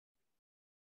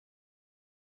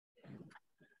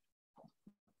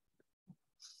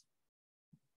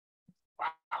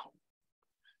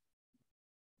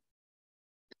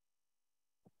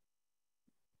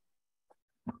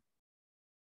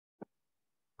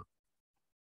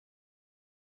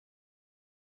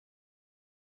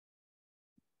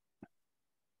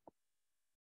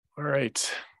All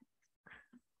right.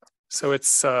 So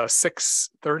it's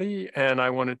 6:30, and I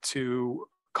wanted to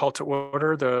call to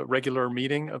order the regular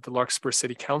meeting of the Larkspur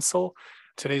City Council.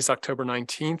 Today's October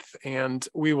 19th, and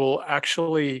we will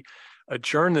actually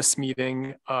adjourn this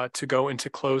meeting to go into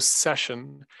closed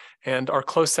session. And our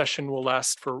closed session will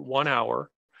last for 1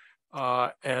 hour.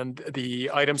 And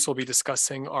the items we'll be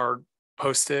discussing are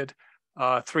posted.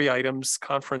 3 items: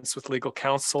 conference with legal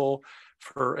counsel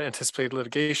for anticipated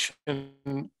litigation,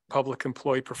 public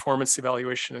employee performance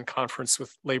evaluation, and conference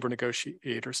with labor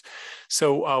negotiators.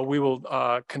 So we will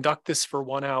conduct this for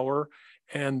 1 hour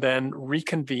and then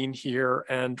reconvene here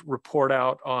and report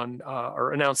out on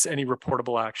or announce any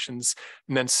reportable actions,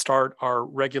 and then start our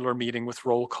regular meeting with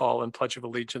roll call and Pledge of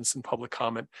Allegiance and public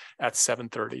comment at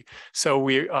 7:30. So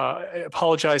we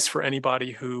apologize for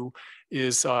anybody who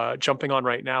is jumping on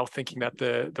right now thinking that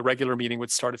the regular meeting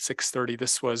would start at 6:30.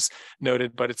 This was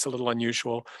noted, but it's a little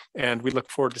unusual, and we look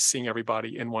forward to seeing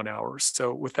everybody in 1 hour.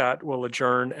 So with that, we'll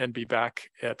adjourn and be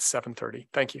back at 7:30.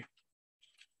 Thank you.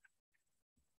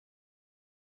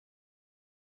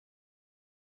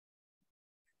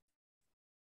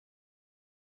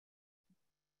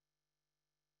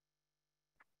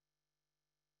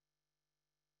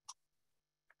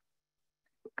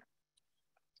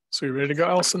 So you ready to go,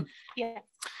 Allison? Yeah.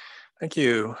 Thank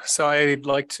you. So I'd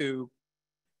like to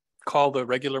call the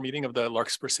regular meeting of the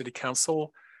Larkspur City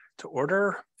Council to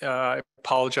order. I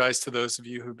apologize to those of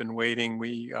you who've been waiting.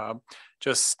 We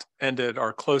just ended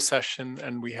our closed session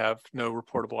and we have no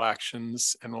reportable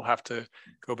actions, and we'll have to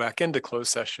go back into closed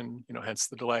session, hence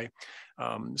the delay.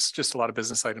 It's just a lot of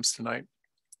business items tonight.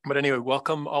 But anyway,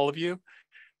 welcome all of you.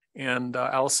 And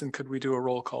Allison, could we do a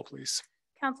roll call, please?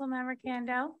 Councilmember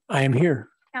Kando. I am here.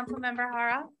 Councilmember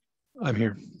Hara. I'm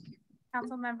here.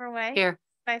 Councilmember Way. Here.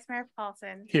 Vice Mayor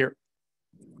Paulson. Here.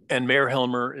 And Mayor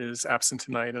Helmer is absent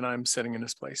tonight, and I'm sitting in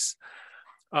his place.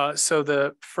 So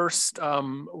the first,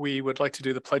 we would like to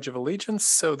do the Pledge of Allegiance.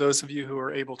 So those of you who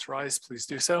are able to rise, please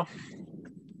do so.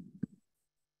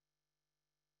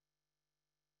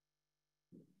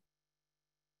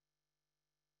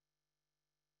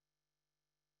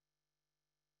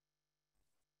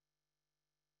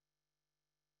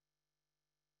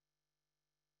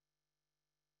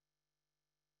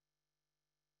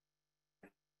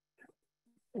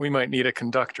 We might need a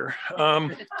conductor. All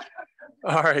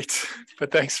right,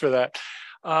 but thanks for that.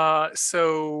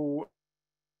 So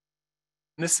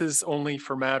this is only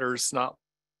for matters not.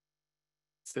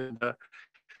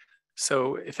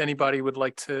 So if anybody would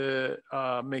like to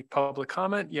make public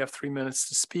comment, you have 3 minutes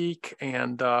to speak.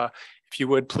 And if you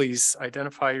would, please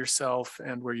identify yourself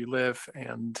and where you live.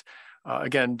 And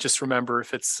again, just remember,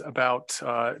 if it's about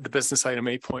the business item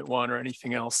 8.1 or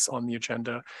anything else on the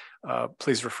agenda,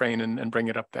 please refrain and bring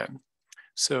it up then.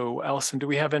 So Allison, do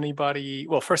we have anybody?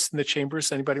 Well, first in the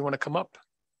chambers, anybody want to come up?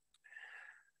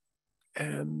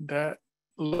 And that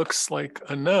looks like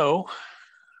a no.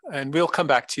 And we'll come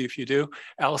back to you if you do.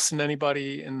 Allison,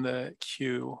 anybody in the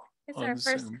queue? Our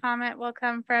first comment will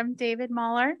come from David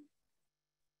Mahler.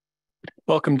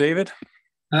 Welcome, David.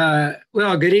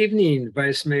 Well, good evening,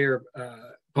 Vice Mayor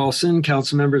Paulson,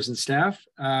 council members and staff.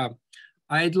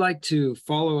 I'd like to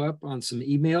follow up on some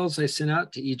emails I sent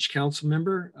out to each council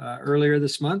member earlier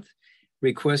this month,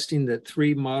 requesting that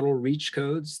 3 model reach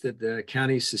codes that the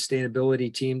county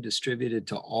sustainability team distributed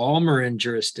to all Marin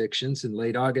jurisdictions in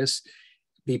late August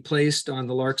be placed on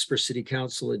the Larkspur City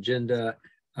Council agenda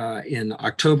in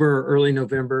October or early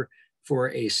November for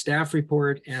a staff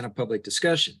report and a public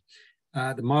discussion.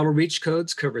 The model reach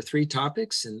codes cover 3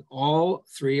 topics, and all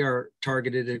 3 are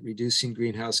targeted at reducing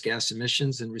greenhouse gas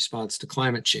emissions in response to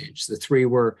climate change. The 3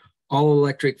 were all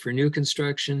electric for new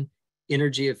construction,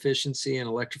 energy efficiency and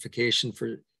electrification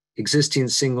for existing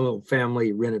single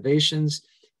family renovations,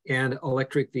 and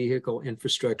electric vehicle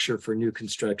infrastructure for new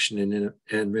construction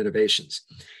and renovations.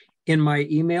 In my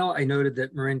email, I noted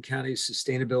that Marin County's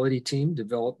sustainability team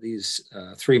developed these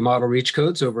 3 model reach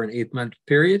codes over an 8-month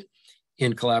period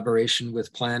in collaboration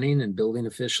with planning and building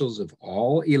officials of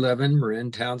all 11 Marin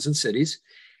towns and cities,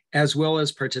 as well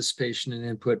as participation and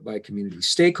input by community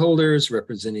stakeholders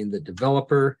representing the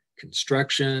developer,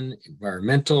 construction,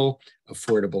 environmental,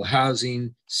 affordable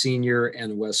housing, senior,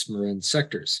 and West Marin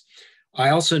sectors. I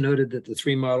also noted that the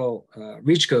 3 model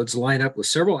reach codes line up with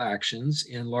several actions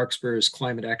in Larkspur's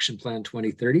Climate Action Plan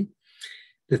 2030.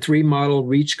 The 3 model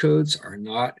reach codes are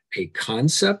not a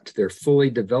concept, they're fully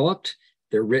developed.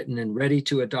 They're written and ready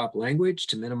to adopt language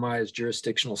to minimize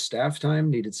jurisdictional staff time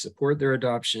needed to support their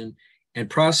adoption, and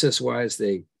process-wise,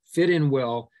 they fit in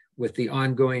well with the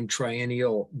ongoing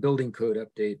triennial building code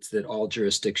updates that all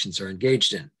jurisdictions are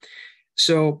engaged in.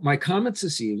 So my comments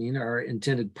this evening are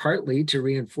intended partly to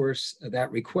reinforce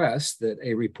that request that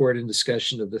a report and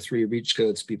discussion of the 3 reach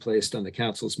codes be placed on the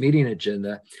council's meeting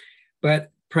agenda.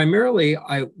 But primarily,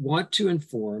 I want to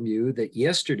inform you that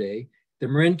yesterday, the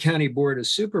Marin County Board of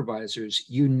Supervisors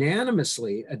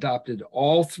unanimously adopted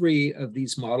all 3 of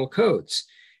these model codes.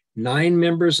 9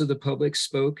 members of the public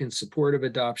spoke in support of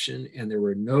adoption, and there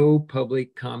were no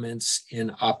public comments in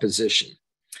opposition.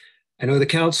 I know the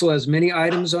council has many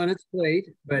items on its plate,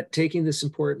 but taking this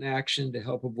important action to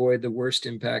help avoid the worst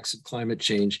impacts of climate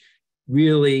change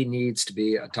really needs to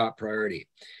be a top priority.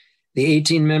 The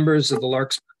 18 members of the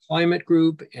Larkspur Climate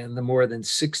Group and the more than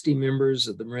 60 members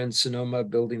of the Marin-Sonoma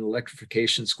Building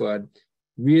Electrification Squad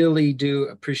really do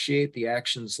appreciate the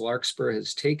actions Larkspur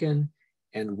has taken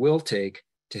and will take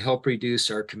to help reduce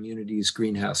our community's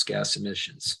greenhouse gas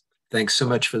emissions. Thanks so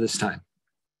much for this time.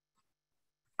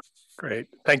 Great.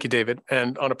 Thank you, David.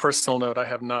 And on a personal note, I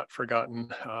have not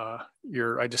forgotten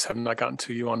I just have not gotten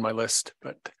to you on my list,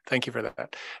 but thank you for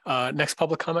that. Next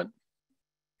public comment.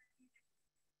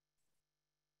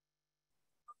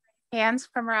 Hands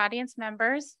from our audience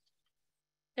members.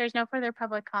 There's no further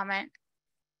public comment.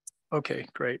 Okay,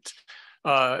 great.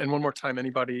 And one more time,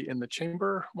 anybody in the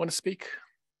chamber want to speak?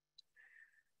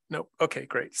 No. Okay,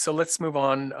 great. So let's move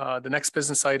on. The next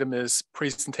business item is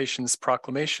presentations,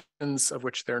 proclamations, of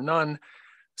which there are none.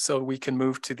 So we can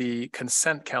move to the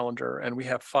consent calendar, and we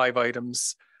have 5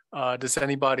 items. Does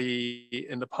anybody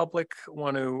in the public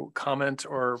want to comment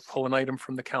or pull an item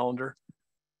from the calendar?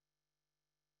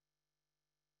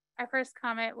 Our first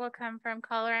comment will come from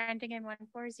caller ending in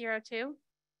 1402.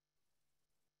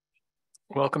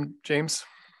 Welcome, James.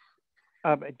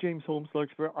 James Holmes,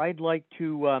 Larkspur. I'd like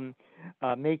to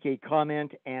make a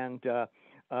comment and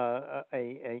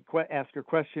ask a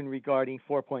question regarding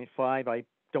 4.5. I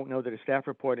don't know that a staff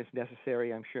report is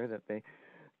necessary. I'm sure that the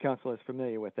council is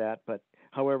familiar with that. But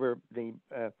however the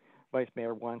vice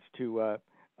mayor wants to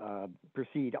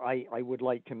proceed, I would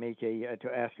like to make to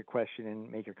ask a question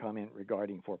and make a comment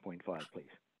regarding 4.5, please.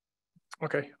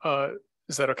 Okay.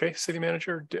 Is that okay, city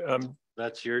manager?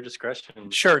 That's your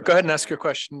discretion. Sure. Go ahead and ask your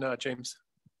question, James.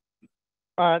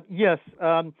 Yes.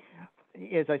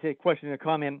 As I say, question and a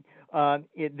comment.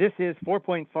 This is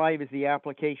 4.5 is the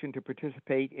application to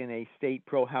participate in a state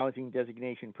pro-housing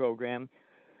designation program.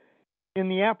 In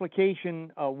the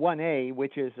application 1A,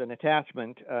 which is an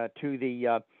attachment to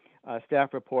the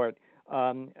staff report,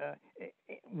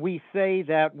 we say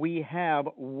that we have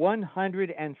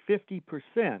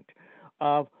 150%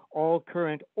 of all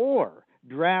current or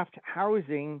draft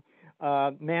housing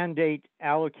mandate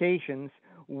allocations,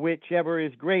 whichever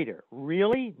is greater.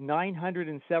 Really?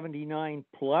 979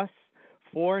 plus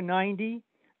 490?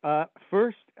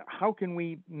 First, how can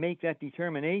we make that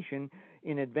determination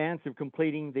in advance of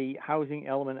completing the housing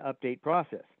element update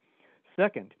process?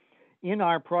 Second, in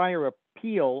our prior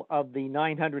appeal of the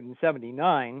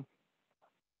 979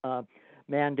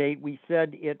 mandate, we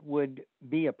said it would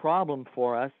be a problem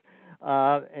for us.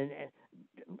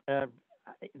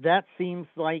 That seems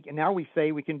like, and now we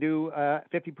say we can do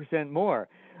 50% more.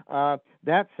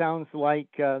 That sounds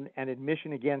like an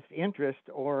admission against interest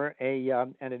or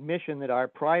an admission that our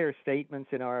prior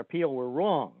statements in our appeal were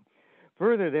wrong.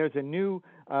 Further, there's a new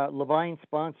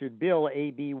Levine-sponsored bill,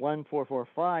 AB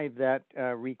 1445, that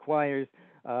requires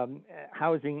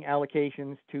housing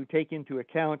allocations to take into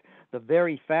account the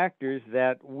very factors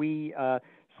that we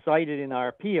cited in our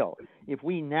appeal. If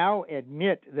we now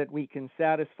admit that we can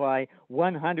satisfy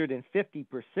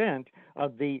 150%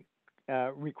 of the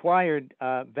required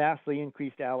vastly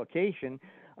increased allocation,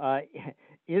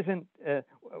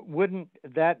 wouldn't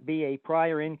that be a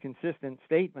prior inconsistent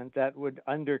statement that would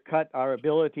undercut our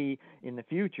ability in the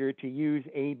future to use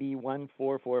AB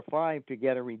 1445 to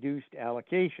get a reduced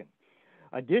allocation?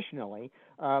 Additionally,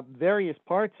 various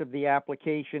parts of the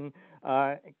application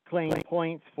claim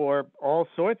points for all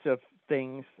sorts of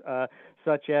things,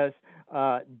 such as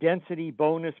density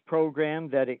bonus program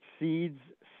that exceeds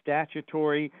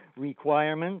statutory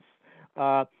requirements,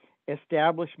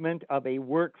 establishment of a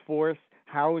workforce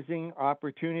housing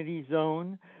opportunity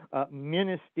zone,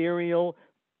 ministerial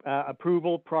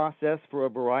approval process for a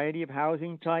variety of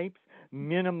housing types,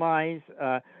 minimize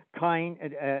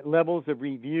levels of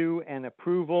review and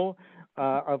approval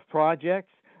of projects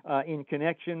in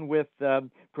connection with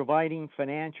providing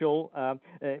financial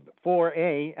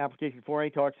 4A, application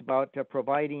 4A talks about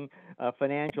providing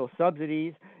financial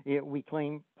subsidies. We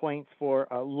claim points for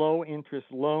low interest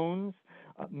loans,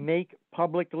 make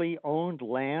publicly owned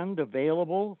land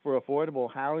available for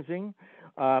affordable housing,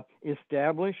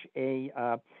 establish a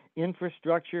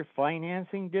infrastructure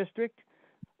financing district.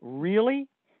 Really?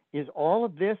 Is all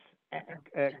of this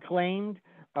claimed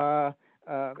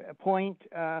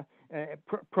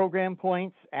program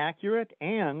points accurate?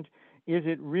 And is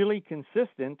it really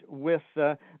consistent with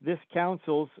this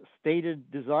council's stated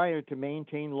desire to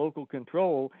maintain local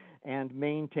control and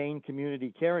maintain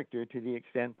community character to the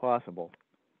extent possible?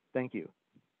 Thank you.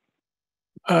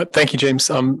 Thank you, James.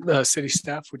 City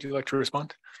staff, would you like to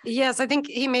respond? Yes, I think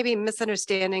he may be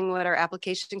misunderstanding what our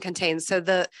application contains. So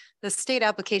the state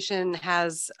application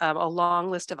has a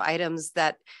long list of items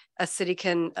that a city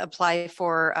can apply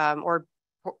for or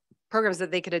programs that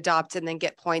they could adopt and then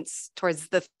get points towards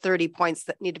the 30 points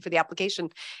that needed for the application.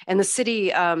 And the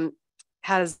city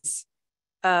has,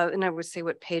 and I would say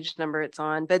what page number it's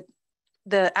on, but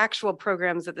the actual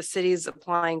programs that the city is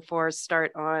applying for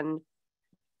start on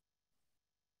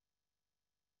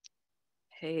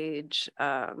page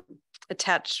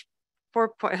attached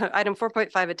item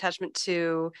 4.5 attachment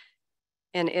 2,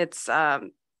 and it's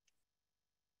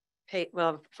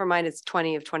well, for mine it's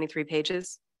 20 of 23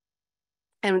 pages.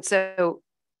 And so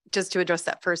just to address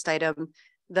that first item,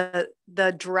 the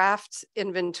draft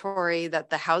inventory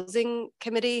that the housing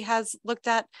committee has looked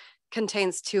at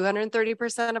contains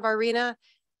 230% of our RENA,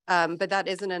 but that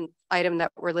isn't an item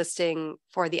that we're listing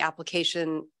for the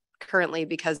application currently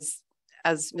because,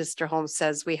 as Mr. Holmes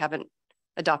says, we haven't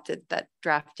adopted that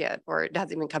draft yet, or it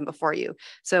hasn't even come before you.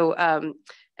 So,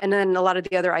 and then a lot of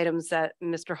the other items that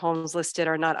Mr. Holmes listed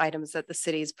are not items that the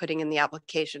city is putting in the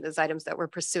application, as items that we're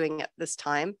pursuing at this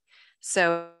time.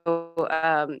 So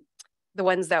the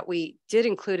ones that we did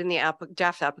include in the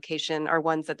draft application are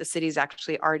ones that the city is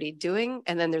actually already doing.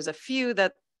 And then there's a few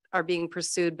that are being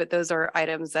pursued, but those are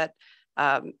items that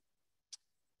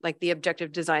like the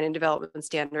objective design and development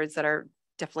standards that are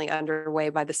definitely underway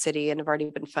by the city and have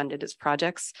already been funded as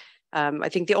projects. I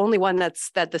think the only one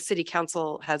that the city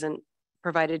council hasn't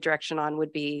provided direction on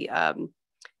would be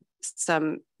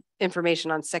some information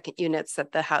on second units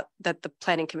that the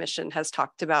planning commission has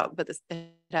talked about, but it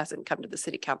hasn't come to the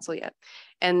city council yet.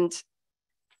 And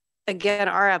again,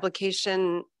 our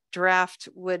application draft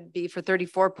would be for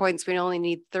 34 points. We only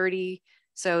need 30.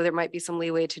 So there might be some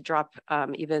leeway to drop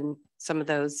even some of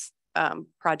those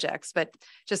projects, but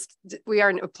just we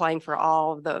aren't applying for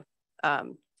all of the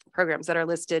programs that are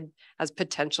listed as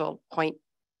potential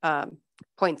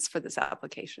points for this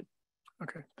application.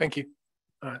 Okay, thank you.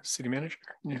 City manager.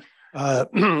 Yeah.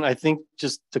 I think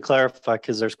just to clarify,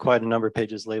 because there's quite a number of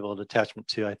pages labeled attachment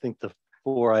 2, I think the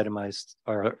 4 itemized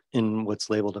are in what's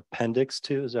labeled appendix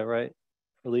 2. Is that right,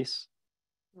 Elise?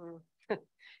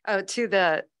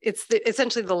 It's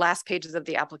essentially the last pages of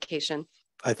the application.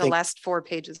 The last 4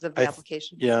 pages of the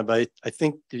application. Yeah, but I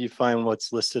think if you find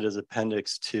what's listed as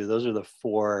appendix 2, those are the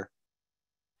 4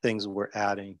 things we're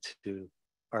adding to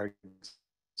our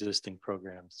existing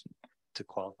programs to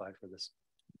qualify for this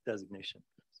designation.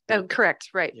 Oh, correct.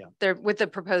 Right. Yeah. They're with the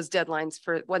proposed deadlines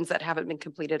for ones that haven't been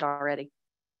completed already.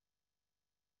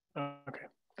 Okay,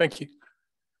 thank you.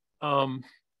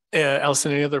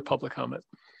 Allison, any other public comment?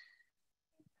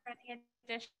 Any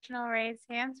additional raised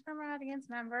hands from our audience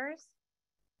members?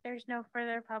 There's no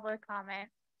further public comment.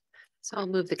 So I'll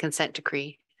move the consent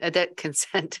decree, the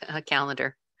consent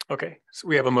calendar. Okay, so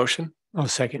we have a motion. I'll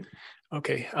second.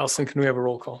 Okay, Allison, can we have a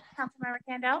roll call? Councilmember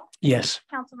Kendall, Yes.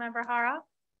 Councilmember Hara,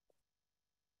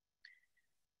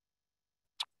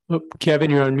 Oh, Kevin,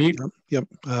 you're on mute. Yep.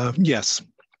 Yes.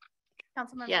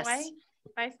 Councilmember Yes. White,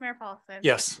 Vice Mayor Paulson.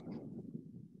 Yes.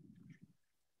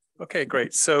 Okay,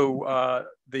 great. So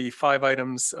the 5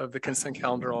 items of the consent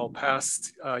calendar all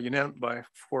passed unanimously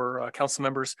for council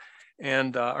members.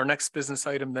 And our next business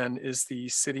item then is the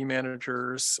city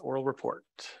manager's oral report.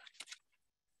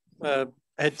 I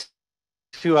had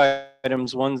 2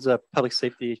 items. One's a public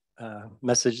safety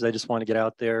message that I just want to get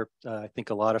out there. I think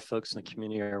a lot of folks in the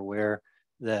community are aware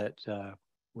that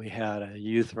we had a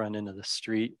youth run into the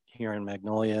street here in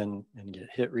Magnolia and get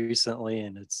hit recently.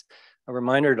 And it's a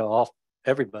reminder to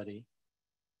everybody,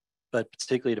 but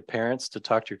particularly to parents, to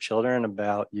talk to your children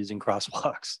about using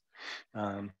crosswalks,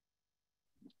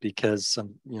 because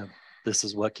this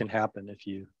is what can happen if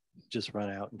you just run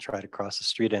out and try to cross the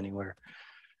street anywhere.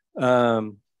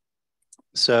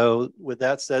 So with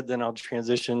that said, then I'll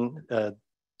transition.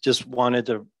 Just wanted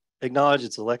to acknowledge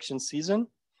it's election season.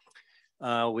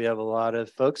 We have a lot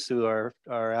of folks who are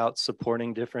out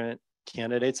supporting different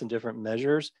candidates and different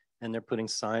measures, and they're putting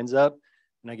signs up.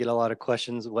 And I get a lot of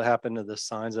questions, what happened to the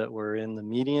signs that were in the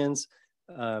medians?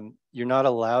 You're not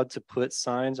allowed to put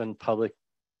signs on public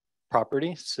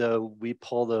property. So we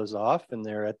pull those off and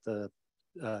they're at the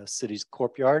city's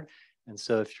courtyard. And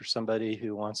so if you're somebody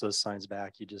who wants those signs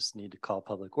back, you just need to call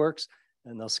Public Works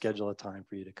and they'll schedule a time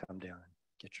for you to come down and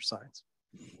get your signs.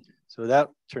 So with that,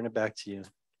 turn it back to you,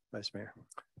 Vice Mayor.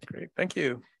 Great, thank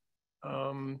you.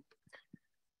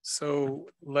 So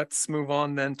let's move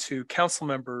on then to council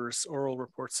members' oral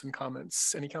reports and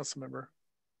comments. Any council member?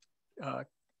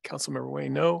 Councilmember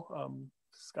Wayne, no.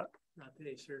 Scott? Not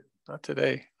today, sir. Not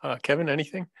today. Kevin,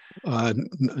 anything?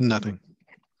 Nothing.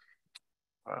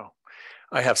 Wow,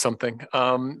 I have something.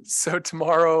 So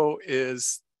tomorrow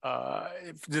is,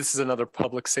 this is another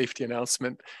public safety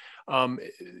announcement.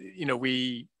 You know,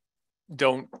 we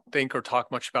don't think or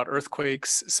talk much about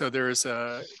earthquakes. So there is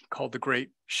a called the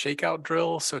Great Shakeout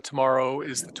Drill. So tomorrow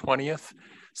is the 20th.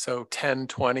 So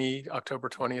 10/20, October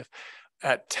 20th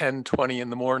at 10:20 in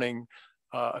the morning.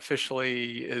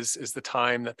 Officially is the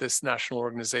time that this national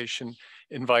organization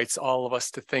invites all of us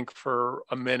to think for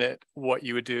a minute what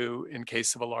you would do in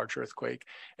case of a large earthquake.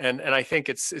 And I think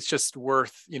it's just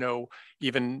worth, you know,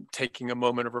 even taking a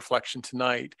moment of reflection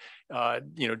tonight.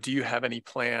 You know, do you have any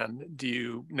plan? Do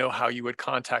you know how you would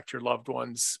contact your loved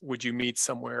ones? Would you meet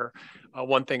somewhere?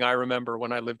 One thing I remember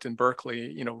when I lived in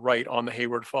Berkeley, you know, right on the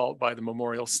Hayward Fault by the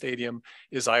Memorial Stadium,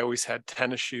 is I always had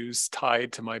tennis shoes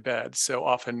tied to my bed. So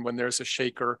often when there's a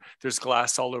shaker, there's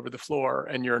glass all over the floor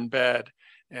and you're in bed.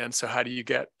 And so how do you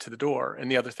get to the door? And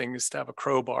the other thing is to have a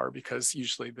crowbar because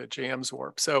usually the jams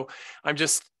warp. So I'm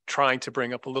just trying to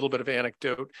bring up a little bit of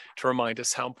anecdote to remind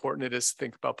us how important it is to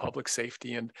think about public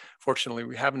safety. And fortunately,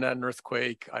 we haven't had an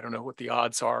earthquake. I don't know what the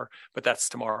odds are, but that's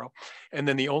tomorrow. And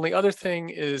then the only other thing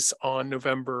is on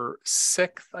November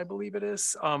 6th, I believe it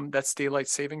is, that's daylight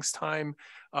savings time.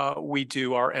 We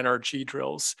do our NRG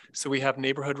drills. So we have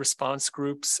neighborhood response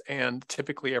groups, and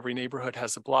typically every neighborhood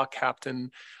has a block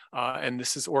captain. And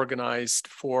this is organized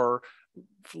for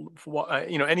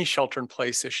you know, any shelter in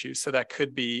place issues. So that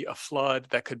could be a flood,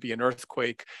 that could be an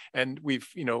earthquake. And we've,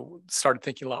 you know, started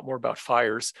thinking a lot more about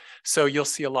fires. So you'll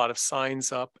see a lot of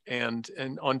signs up, and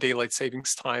on daylight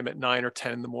savings time at 9 or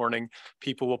 10 in the morning,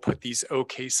 people will put these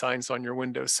OK signs on your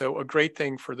window. So a great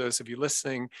thing for those of you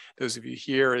listening, those of you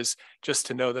here, is just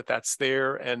to know that that's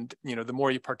there. And, you know, the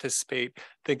more you participate,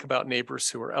 think about neighbors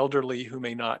who are elderly, who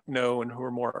may not know and who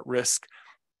are more at risk.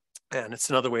 And it's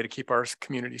another way to keep our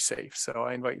community safe. So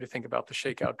I invite you to think about the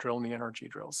shakeout drill and the NRG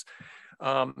drills.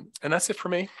 And that's it for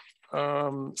me.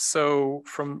 So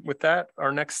with that,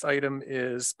 our next item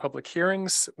is public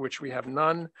hearings, which we have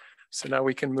none. So now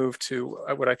we can move to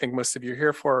what I think most of you are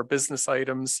here for, our business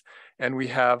items. And we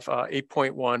have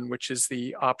 8.1, which is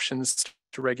the options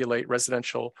to regulate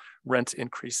residential rent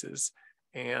increases.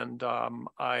 And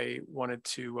I wanted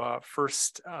to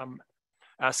first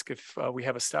ask if we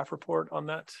have a staff report on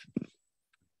that.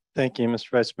 Thank you,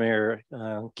 Mr. Vice Mayor.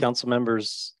 Council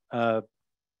members,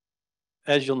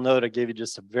 as you'll note, I gave you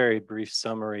just a very brief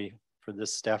summary for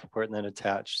this staff report and then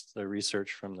attached the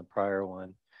research from the prior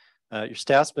one. Your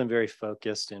staff's been very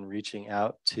focused in reaching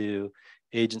out to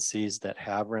agencies that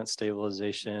have rent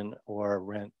stabilization or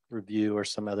rent review or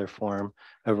some other form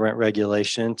of rent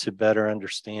regulation to better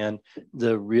understand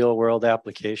the real world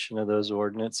application of those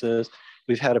ordinances.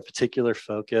 We've had a particular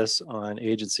focus on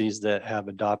agencies that have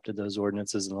adopted those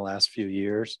ordinances in the last few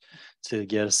years to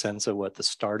get a sense of what the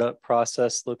startup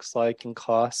process looks like and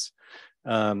costs.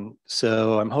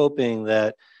 So I'm hoping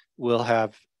that we'll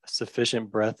have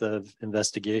sufficient breadth of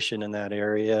investigation in that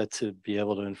area to be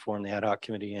able to inform the ad hoc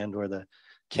committee and or the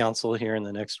council here in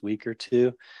the next week or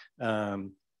two.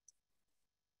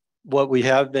 What we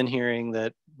have been hearing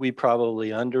that we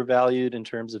probably undervalued in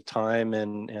terms of time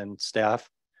and staff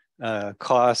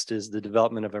cost is the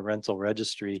development of a rental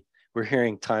registry. We're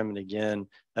hearing time and again,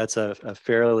 that's a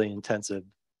fairly intensive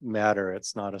matter.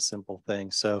 It's not a simple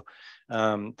thing. So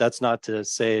that's not to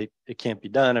say it can't be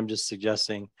done. I'm just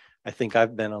suggesting, I think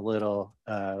I've been a little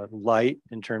light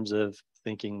in terms of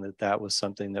thinking that that was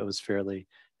something that was fairly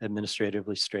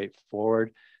administratively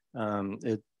straightforward.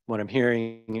 What I'm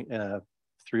hearing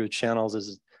through channels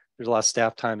is there's a lot of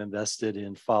staff time invested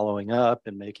in following up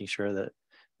and making sure that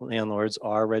landlords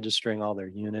are registering all their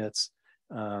units.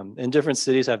 And different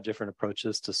cities have different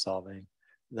approaches to solving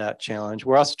that challenge.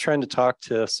 We're also trying to talk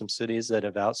to some cities that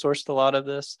have outsourced a lot of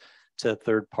this to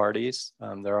third parties.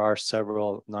 There are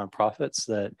several nonprofits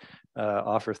that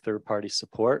offer third-party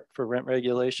support for rent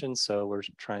regulation. So we're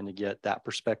trying to get that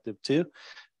perspective too,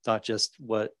 not just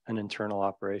what an internal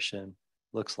operation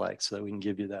looks like, so that we can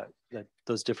give you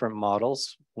those different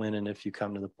models when and if you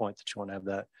come to the point that you want to have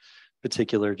that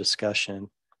particular discussion.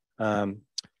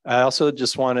 I also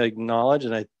just want to acknowledge,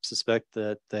 and I suspect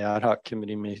that the ad hoc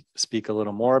committee may speak a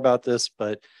little more about this,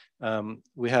 but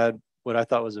we had what I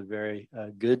thought was a very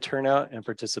good turnout and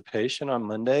participation on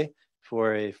Monday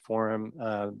for a forum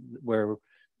where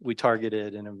we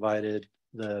targeted and invited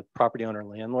the property owner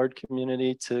landlord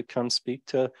community to come speak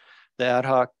to the ad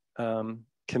hoc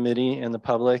committee and the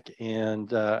public.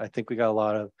 And I think we got a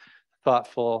lot of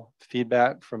thoughtful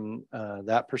feedback from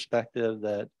that perspective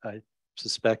that I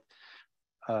suspect,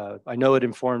 I know it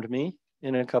informed me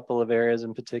in a couple of areas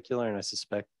in particular, and I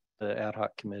suspect the ad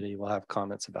hoc committee will have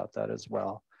comments about that as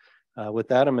well. With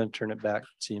that, I'm going to turn it back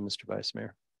to you, Mr. Vice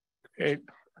Mayor. Okay,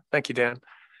 thank you, Dan.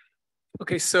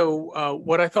 Okay, so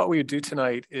what I thought we would do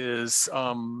tonight is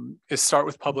start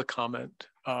with public comment.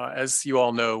 As you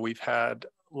all know, we've had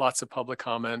lots of public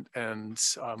comment, and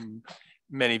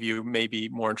many of you may be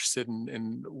more interested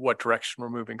in what direction we're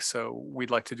moving. So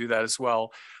we'd like to do that as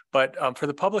well. But for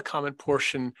the public comment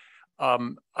portion,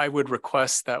 I would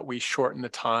request that we shorten the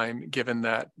time, given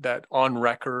that on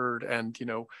record and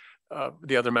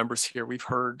the other members here, we've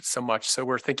heard so much. So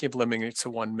we're thinking of limiting it to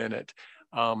 1 minute.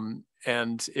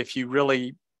 And if you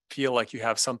really feel like you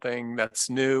have something that's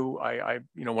new, I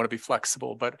want to be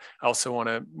flexible, but I also want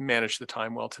to manage the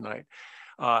time well tonight.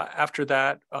 After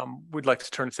that, we'd like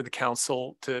to turn it to the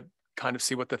council to kind of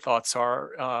see what the thoughts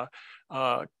are.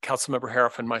 Councilmember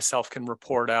Hariff and myself can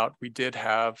report out. We did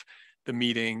have the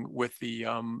meeting with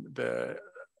the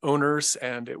owners,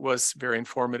 and it was very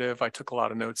informative. I took a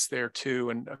lot of notes there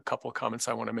too, and a couple of comments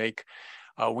I want to make.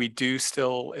 We do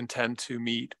still intend to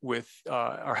meet with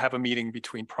or have a meeting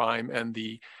between Prime and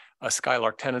the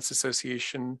Skylark Tenants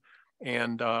Association,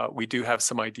 and we do have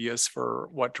some ideas for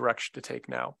what direction to take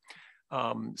now.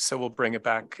 So we'll bring it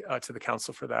back to the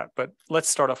council for that. But let's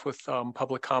start off with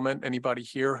public comment. Anybody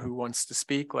here who wants to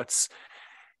speak, let's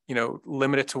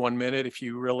limit it to 1 minute. If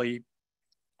you really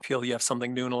feel you have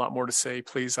something new and a lot more to say,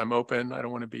 please, I'm open. I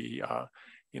don't want to be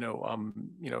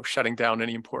shutting down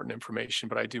any important information,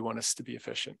 but I do want us to be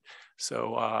efficient.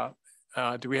 So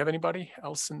do we have anybody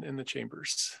else in the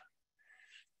chambers?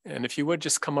 And if you would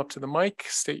just come up to the mic,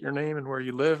 state your name and where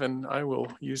you live, and I will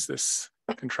use this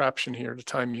contraption here to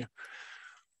time you.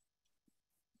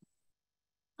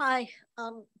 Hi,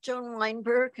 Joan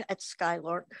Weinberg at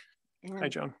Skylark. And hi,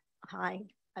 Joan. Hi,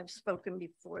 I've spoken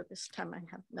before. This time I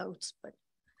have notes, but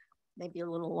maybe a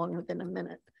little longer than a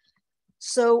minute.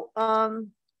 So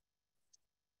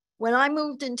when I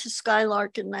moved into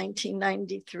Skylark in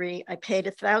 1993, I paid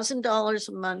 $1,000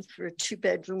 a month for a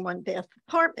 2-bedroom, 1-bath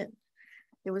apartment.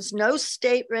 There was no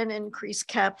state rent increase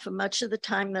cap for much of the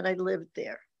time that I lived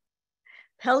there.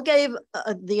 Pell gave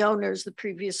the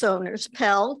previous owners,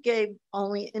 Pell gave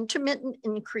only intermittent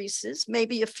increases,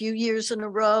 maybe a few years in a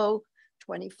row,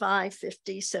 $25,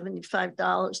 $50,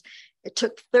 $75. It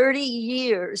took 30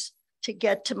 years to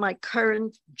get to my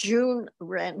current June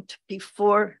rent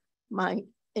before my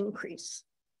increase.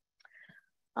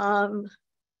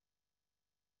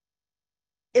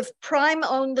 If Prime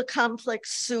owned the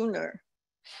complex sooner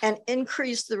and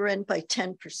increased the rent by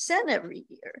 10% every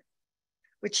year,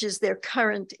 which is their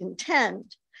current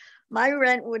intent, my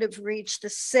rent would have reached the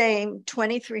same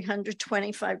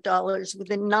 $2,325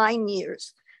 within 9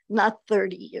 years, not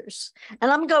 30 years.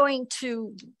 And I'm going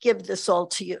to give this all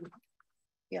to you.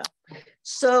 Yeah.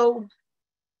 So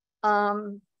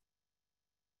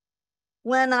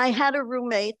when I had a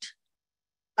roommate,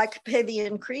 I could pay the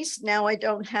increase. Now I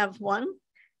don't have one.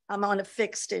 I'm on a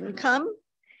fixed income.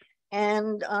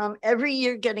 And every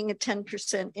year getting a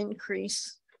 10%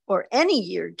 increase, or any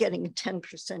year getting a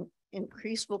 10%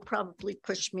 increase, will probably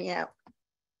push me out.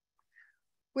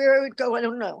 Where I would go, I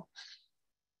don't know.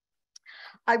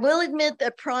 I will admit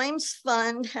that Prime's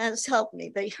fund has helped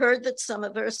me. They heard that some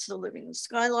of us are living in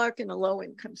Skylark in a low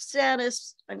income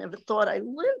status. I never thought I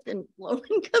lived in low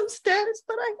income status,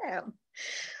 but I am.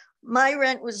 My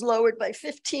rent was lowered by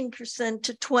 15%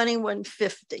 to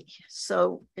 $2,150.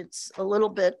 So it's a little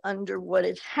bit under what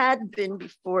it had been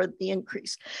before the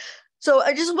increase. So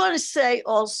I just want to say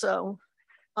also,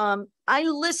 I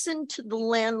listened to the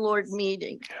landlord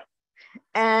meeting,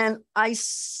 and I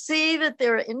see that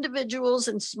there are individuals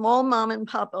and small mom and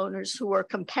pop owners who are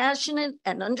compassionate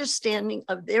and understanding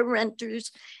of their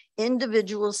renters'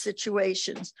 individual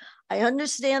situations. I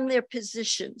understand their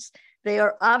positions. They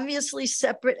are obviously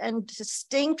separate and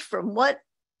distinct from what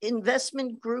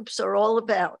investment groups are all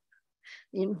about.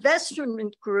 The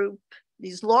investment group,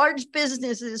 these large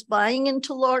businesses buying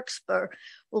into Larkspur,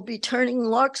 will be turning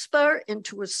Larkspur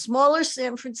into a smaller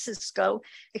San Francisco,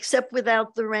 except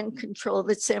without the rent control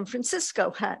that San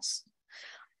Francisco has.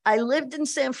 I lived in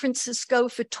San Francisco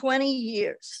for 20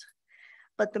 years,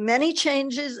 but the many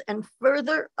changes and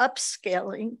further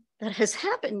upscaling that has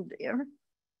happened there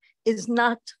is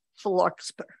not for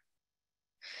Larkspur.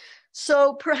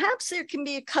 So perhaps there can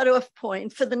be a cutoff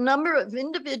point for the number of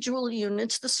individual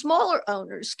units the smaller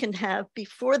owners can have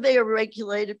before they are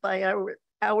regulated by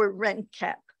our rent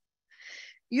cap.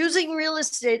 Using real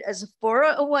estate as a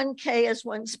 401k, as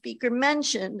one speaker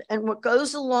mentioned, and what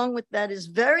goes along with that is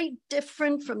very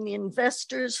different from the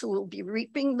investors who will be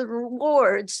reaping the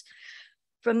rewards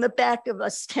from the back of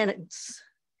us tenants.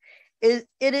 It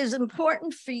is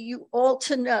important for you all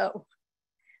to know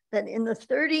that in the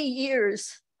 30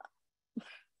 years,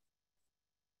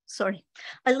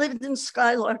 I lived in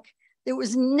Skylark, there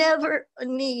was never a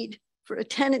need for a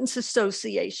tenants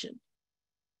association.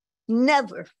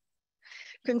 Never.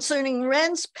 Concerning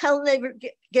rents, Pell never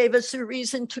gave us a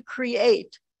reason to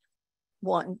create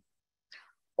one.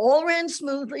 All ran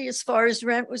smoothly as far as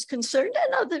rent was concerned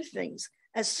and other things.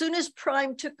 As soon as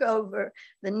Prime took over,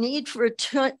 the need for a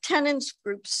tenants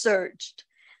group surged.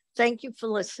 Thank you for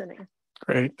listening.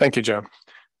 Great. Thank you, Joe.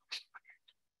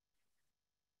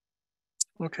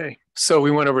 Okay, so we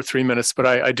went over 3 minutes, but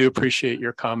I do appreciate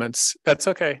your comments. That's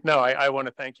okay. No, I want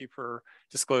to thank you for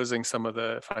disclosing some of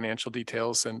the financial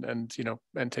details and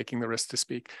taking the risk to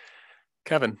speak.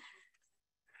 Kevin.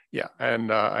 Yeah, and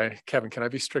Kevin, can I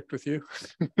be strict with you?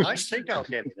 I think I'll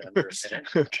get it under a minute.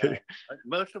 Okay.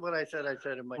 Most of what I said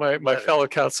in my fellow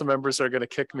council members are going to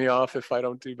kick me off if I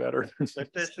don't do better.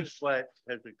 But this is what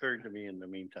has occurred to me in the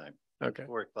meantime. Okay.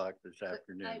 4 o'clock this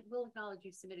afternoon. I will acknowledge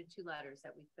you submitted 2 letters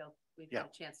that we've had a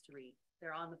chance to read.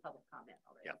 They're on the public comment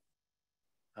already.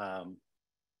 Yeah.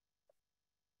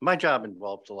 My job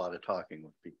involves a lot of talking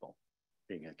with people,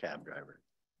 being a cab driver.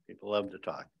 People love to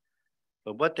talk.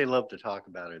 But what they love to talk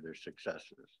about are their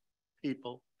successes.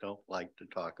 People don't like to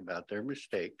talk about their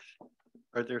mistakes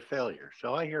or their failures.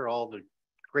 So I hear all the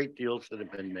great deals that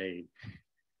have been made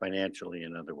financially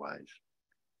and otherwise.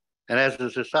 And as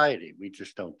a society, we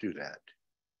just don't do that.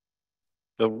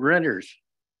 The renters,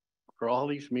 for all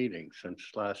these meetings since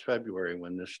last February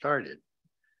when this started,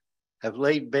 have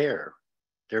laid bare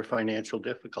their financial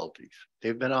difficulties.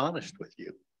 They've been honest with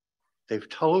you. They've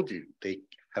told you they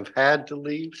have had to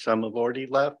leave. Some have already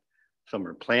left. Some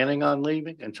are planning on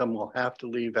leaving, and some will have to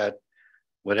leave at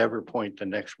whatever point the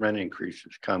next rent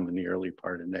increases come in the early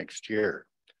part of next year.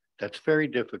 That's very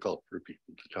difficult for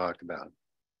people to talk about.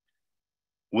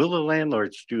 Will the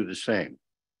landlords do the same?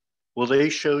 Will they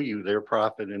show you their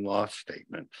profit and loss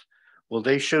statements? Will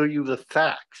they show you the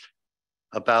facts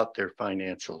about their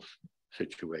financial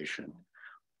situation?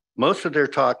 Most of their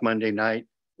talk Monday night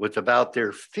was about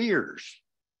their fears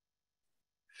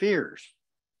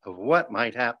of what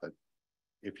might happen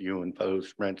if you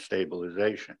impose rent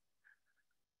stabilization.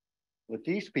 What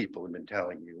these people have been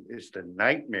telling you is the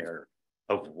nightmare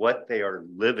of what they are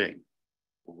living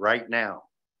right now.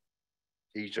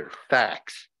 These are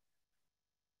facts.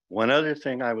 One other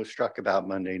thing I was struck about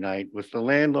Monday night was the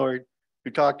landlord who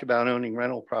talked about owning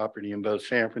rental property in both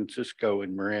San Francisco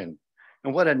and Marin.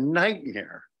 And what a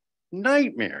nightmare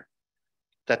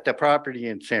that the property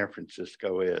in San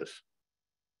Francisco is.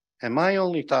 And my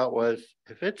only thought was,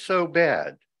 if it's so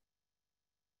bad,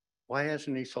 why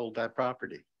hasn't he sold that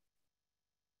property?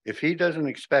 If he doesn't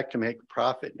expect to make a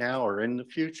profit now or in the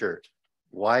future,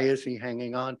 why is he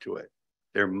hanging on to it?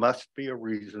 There must be a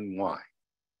reason why.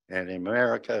 And in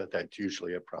America, that's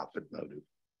usually a profit motive.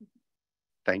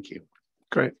 Thank you.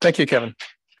 Great. Thank you, Kevin.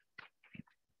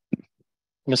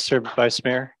 Mr. Vice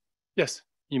Mayor? Yes.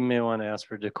 You may want to ask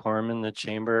for decorum in the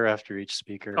chamber after each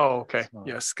speaker. Oh, okay.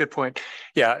 Yes, good point.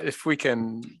 Yeah, if we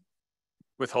can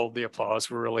withhold the applause,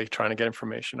 we're really trying to get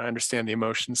information. I understand the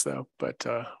emotions though, but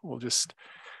we'll just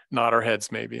nod our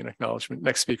heads maybe in acknowledgement.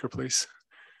 Next speaker, please.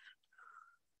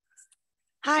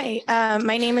 Hi,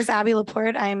 my name is Abby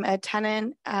Laporte. I'm a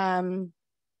tenant near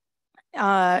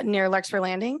Larkspur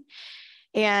Landing.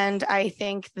 And I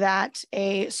think that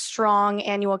a strong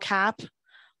annual cap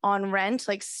on rent,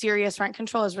 like serious rent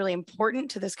control, is really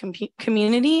important to this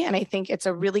community. And I think it's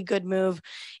a really good move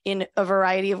in a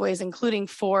variety of ways, including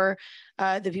for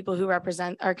the people who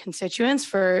represent our constituents,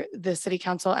 for the city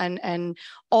council, and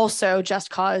also just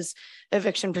cause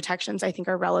eviction protections, I think,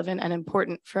 are relevant and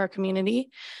important for our community.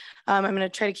 I'm going to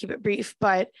try to keep it brief,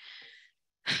 but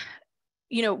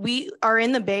we are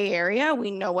in the Bay Area.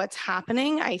 We know what's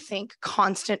happening. I think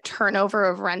constant turnover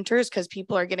of renters because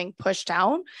people are getting pushed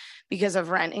out because of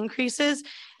rent increases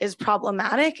is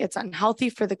problematic. It's unhealthy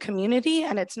for the community,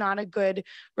 and it's not a good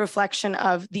reflection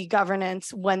of the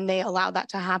governance when they allow that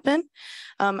to happen.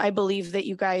 I believe that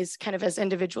you guys kind of as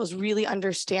individuals really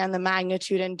understand the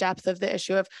magnitude and depth of the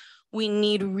issue of we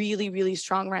need really, really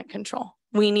strong rent control.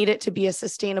 We need it to be a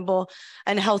sustainable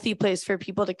and healthy place for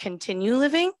people to continue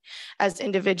living as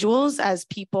individuals, as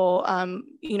people,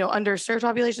 underserved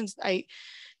populations.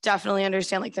 definitely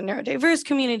understand like the neurodiverse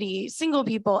community, single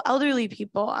people, elderly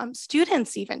people,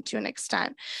 students even to an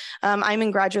extent. I'm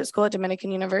in graduate school at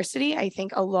Dominican University. I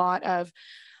think a lot of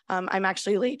I'm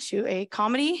actually late to a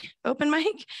comedy open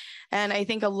mic. And I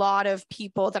think a lot of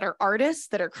people that are artists,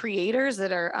 that are creators,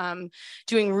 that are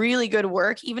doing really good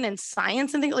work, even in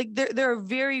science and things like there are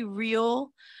very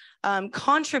real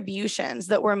contributions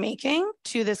that we're making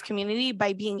to this community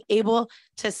by being able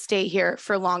to stay here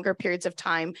for longer periods of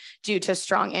time due to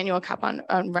strong annual cap on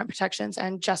rent protections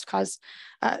and just cause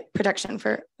protection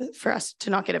for us to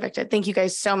not get evicted. Thank you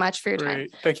guys so much for your time.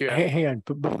 Thank you. Hey, hang on,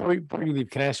 but before you leave,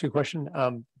 can I ask you a question?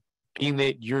 Being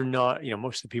that you're not,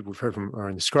 most of the people we've heard from are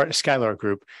in the Skylark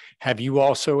group, have you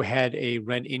also had a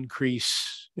rent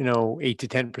increase, 8 to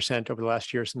 10% over the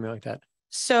last year or something like that?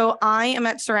 So I am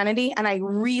at Serenity and I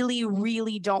really,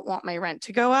 really don't want my rent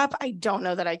to go up. I don't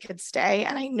know that I could stay.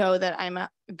 And I know that I'm a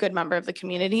good member of the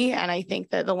community. And I think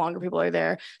that the longer people are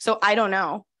there. So I don't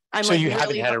know. So you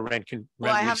haven't had a rent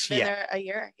well, I haven't been there a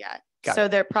year yet. Got so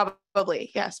it. they're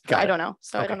probably, yes, but I don't know.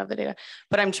 So I don't have the data,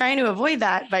 but I'm trying to avoid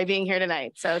that by being here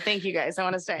tonight. So thank you guys. I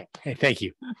want to stay. Hey, thank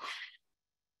you.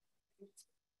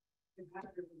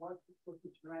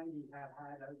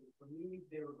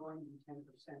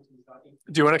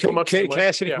 Do you want to come up? Can I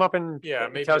ask you to come up and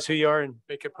maybe tell us who you are and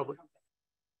make it public?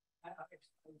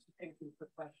 Thank you for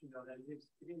the question, though, that it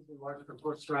is the largest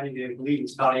report surrounding the believe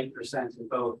it's about 8% in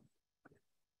both.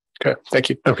 Okay, thank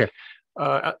you. Okay.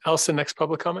 Elsa, next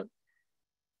public comment.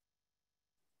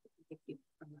 Thank you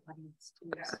from the audience to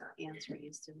answer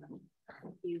you.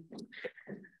 Thank you.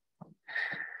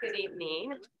 Good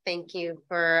evening. Thank you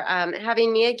for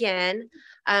having me again.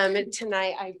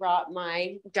 Tonight, I brought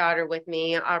my daughter with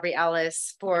me, Aubrey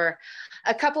Ellis, for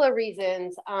a couple of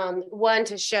reasons. One,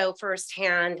 to show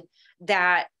firsthand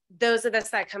that those of us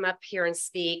that come up here and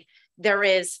speak, there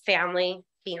is family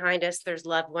behind us, there's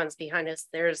loved ones behind us,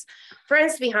 there's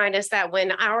friends behind us, that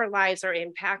when our lives are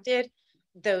impacted,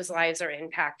 those lives are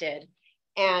impacted.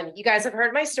 And you guys have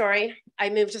heard my story. I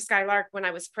moved to Skylark when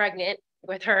I was pregnant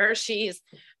with her. She's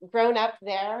grown up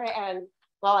there. And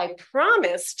while I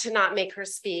promised to not make her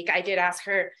speak, I did ask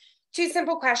her 2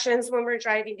 simple questions when we were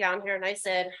driving down here. And I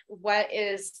said, what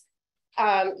is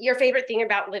your favorite thing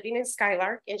about living in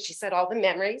Skylark? And she said all the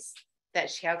memories that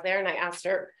she has there. And I asked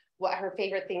her what her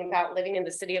favorite thing about living in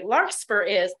the city of Larkspur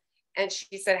is. And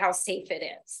she said how safe it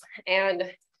is.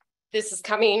 And this is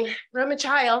coming from a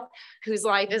child whose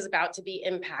life is about to be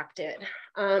impacted.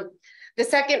 The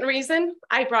second reason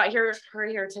I brought her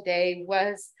here today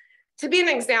was to be an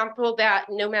example that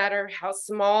no matter how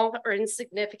small or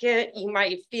insignificant you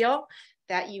might feel,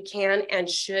 that you can and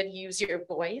should use your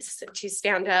voice to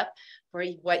stand up for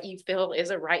what you feel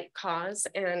is a right cause.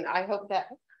 And I hope that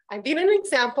I'm being an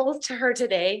example to her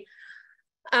today.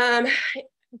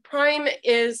 Prime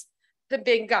is the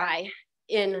big guy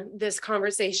in this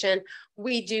conversation.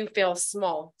 We do feel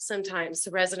small sometimes,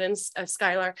 the residents of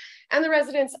Skylark and the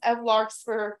residents of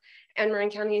Larkspur and Marin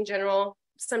County in general.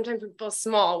 Sometimes we feel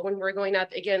small when we're going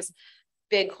up against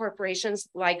big corporations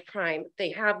like Prime. They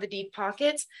have the deep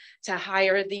pockets to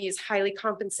hire these highly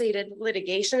compensated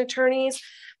litigation attorneys.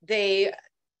 They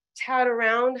tout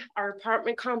around our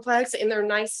apartment complex in their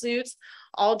nice suits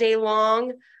all day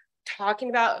long, talking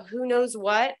about who knows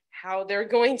what, how they're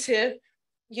going to,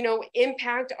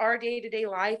 impact our day-to-day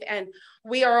life. And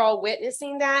we are all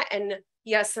witnessing that. And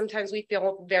yes, sometimes we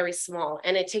feel very small,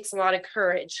 and it takes a lot of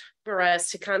courage for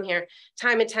us to come here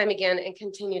time and time again and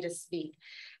continue to speak.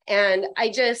 And I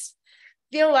just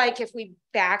feel like if we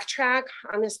backtrack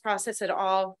on this process at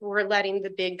all, we're letting the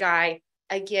big guy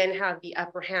again have the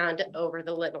upper hand over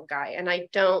the little guy. And I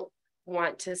don't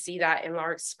want to see that in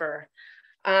Larkspur.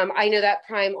 I know that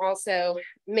Prime also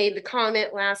made the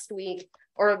comment last week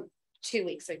or 2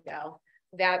 weeks ago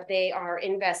that they are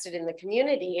invested in the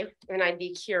community. And I'd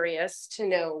be curious to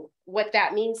know what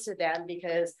that means to them,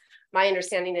 because my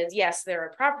understanding is, yes, they're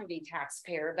a property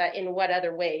taxpayer, but in what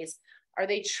other ways are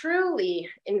they truly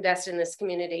invested in this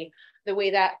community the way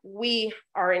that we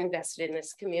are invested in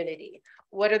this community?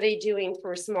 What are they doing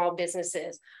for small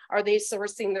businesses? Are they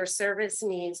sourcing their service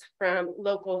needs from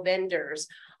local vendors?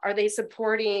 Are they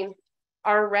supporting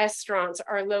our restaurants,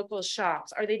 our local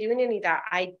shops? Are they doing any of that?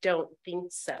 I don't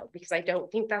think so, because I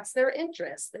don't think that's their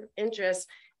interest. Their interest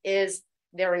is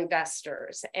their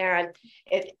investors. And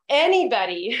if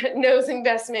anybody knows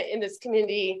investment in this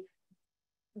community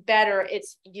better,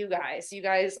 it's you guys. You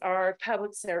guys are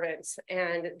public servants,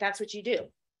 and that's what you do.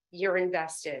 You're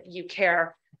invested. You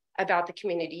care about the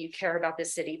community. You care about the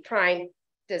city. Prime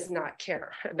does not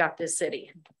care about this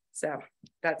city. So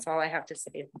that's all I have to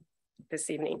say this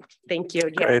evening. Thank you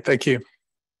again. Great, thank you.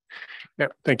 Yeah,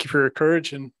 thank you for your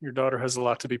courage, and your daughter has a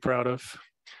lot to be proud of.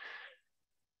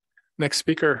 Next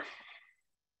speaker.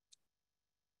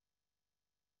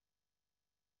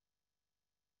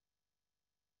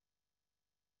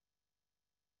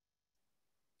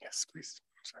 Yes, please.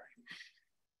 Sorry.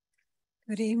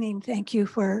 Good evening. Thank you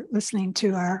for listening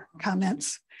to our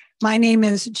comments. My name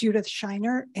is Judith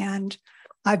Shiner, and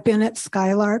I've been at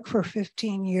Skylark for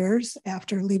 15 years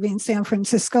after leaving San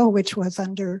Francisco, which was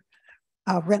under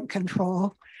rent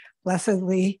control,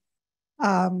 blessedly.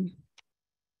 I'm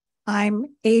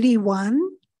 81,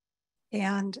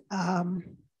 and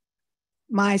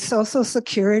my Social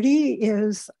Security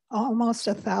is almost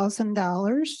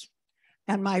 $1,000.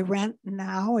 And my rent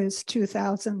now is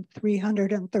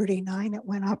 $2,339. It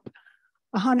went up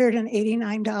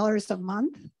 $189 a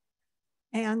month.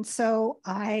 And so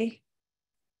I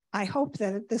hope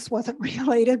that this wasn't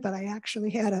related, but I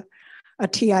actually had a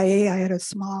TIA. I had a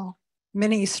small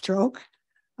mini stroke.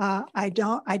 I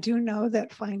do know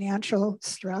that financial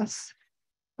stress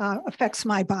affects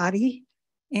my body.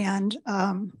 And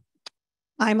I'm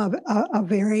a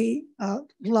very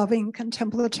loving,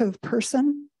 contemplative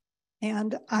person.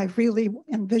 And I really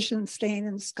envision staying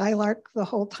in Skylark the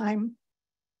whole time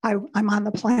I'm on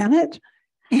the planet.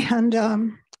 And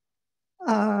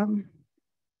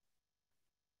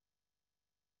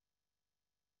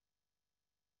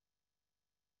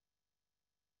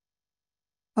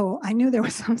oh, I knew there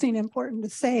was something important to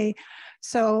say.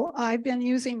 So I've been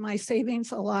using my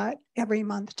savings a lot every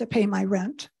month to pay my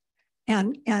rent.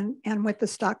 And with the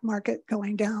stock market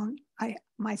going down,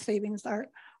 my savings are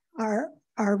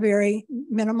very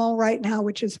minimal right now,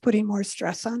 which is putting more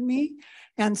stress on me.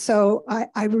 And so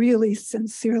I really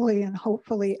sincerely and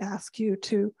hopefully ask you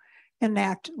to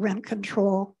enact rent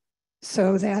control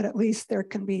so that at least there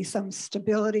can be some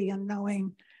stability in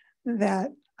knowing that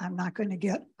I'm not going to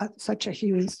get such a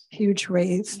huge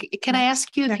raise. Can I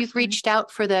ask you if you've reached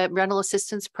out for the rental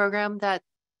assistance program that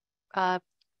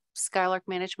Skylark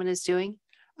Management is doing?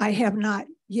 I have not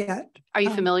yet. Are you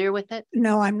familiar with it?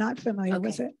 No, I'm not familiar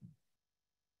with it.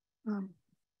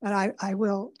 But I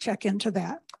will check into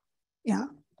that. Yeah.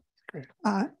 Great.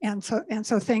 And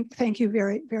so thank you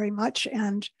very, very much.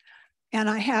 And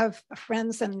I have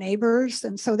friends and neighbors.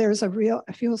 And so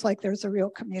it feels like there's a real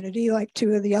community. Like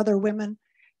two of the other women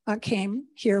came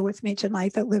here with me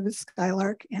tonight that live at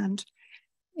Skylark. And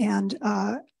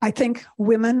I think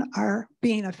women are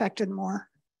being affected more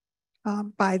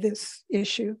by this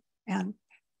issue. And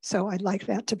so I'd like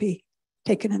that to be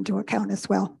taken into account as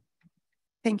well.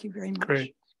 Thank you very much.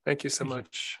 Great. Thank you so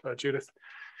much, Judith.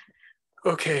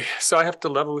 Okay, so I have to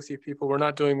level with you people. We're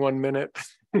not doing 1 minute.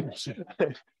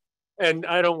 And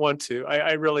I don't want to.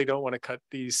 I really don't want to cut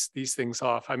these things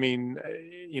off. I mean,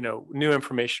 new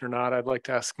information or not, I'd like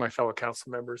to ask my fellow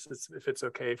council members if it's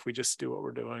okay if we just do what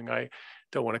we're doing. I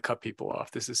don't want to cut people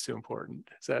off. This is too important.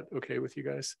 Is that okay with you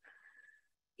guys?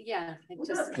 Yeah,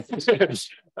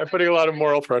 I'm putting a lot of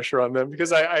moral pressure on them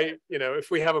because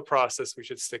if we have a process, we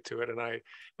should stick to it. And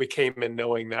we came in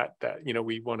knowing that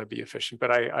we want to be efficient, but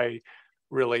I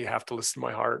really have to listen to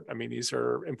my heart. I mean, these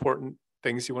are important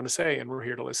things you want to say, and we're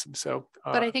here to listen. So,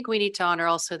 but I think we need to honor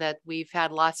also that we've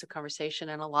had lots of conversation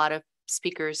and a lot of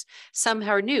speakers. Some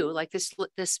are new, like this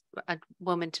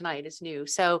woman tonight is new.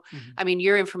 So, I mean,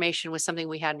 your information was something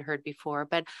we hadn't heard before,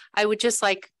 but I would just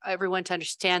like everyone to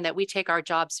understand that we take our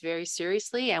jobs very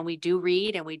seriously, and we do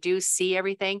read and we do see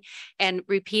everything, and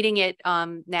repeating it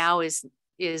now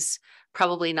is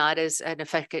probably not as an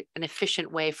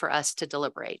efficient way for us to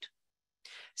deliberate.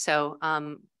 So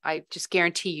I just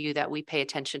guarantee you that we pay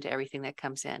attention to everything that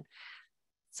comes in.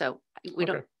 So we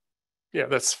don't. Yeah,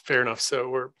 that's fair enough.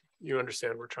 So you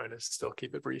understand we're trying to still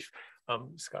keep it brief.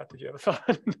 Scott, did you have a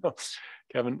thought? No.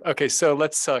 Kevin. Okay, so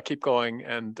let's keep going.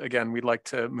 And again, we'd like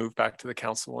to move back to the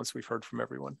council once we've heard from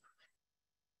everyone.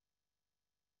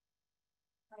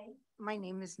 Hi, my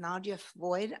name is Nadia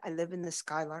Floyd. I live in the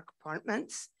Skylark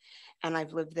Apartments, and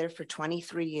I've lived there for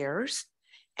 23 years.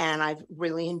 And I've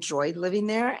really enjoyed living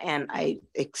there, and I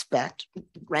expect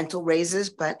rental raises,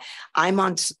 but I'm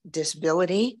on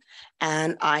disability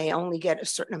and I only get a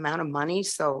certain amount of money.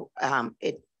 So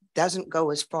it doesn't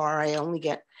go as far. I only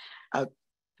get a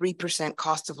 3%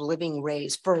 cost of living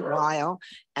raise for a while.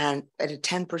 And at a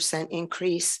 10%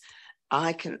 increase,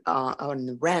 I can, on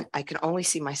the rent, I can only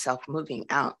see myself moving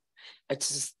out.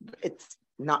 It's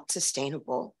not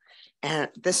sustainable. And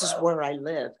this is where I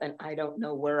live, and I don't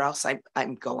know where else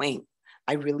I'm going.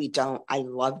 I really don't. I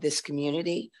love this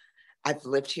community. I've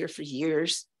lived here for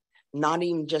years, not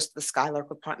even just the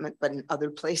Skylark apartment, but in other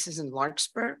places in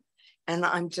Larkspur. And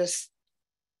I'm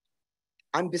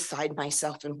beside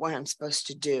myself in what I'm supposed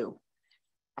to do.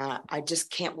 I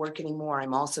just can't work anymore.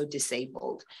 I'm also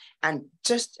disabled. And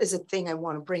just as a thing I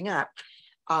want to bring up,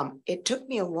 it took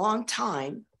me a long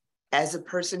time as a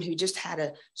person who just had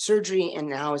a surgery and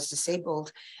now is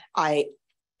disabled. I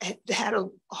had a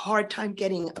hard time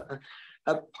getting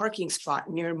a parking spot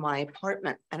near my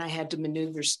apartment, and I had to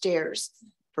maneuver stairs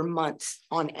for months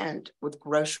on end with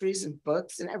groceries and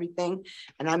books and everything.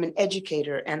 And I'm an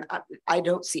educator, and I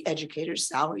don't see educators'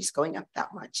 salaries going up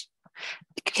that much.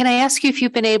 Can I ask you if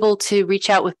you've been able to reach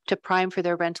out to Prime for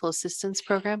their rental assistance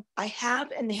program? I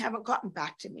have, and they haven't gotten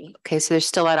back to me. Okay, so there's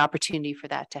still an opportunity for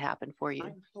that to happen for you.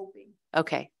 I'm hoping.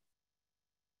 Okay.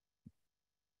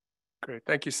 Great.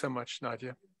 Thank you so much,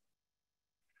 Nadia.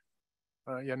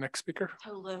 Yeah, next speaker.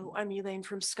 Hello, I'm Elaine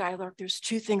from Skylark. There's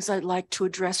two things I'd like to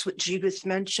address what Judith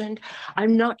mentioned.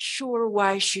 I'm not sure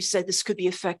why she said this could be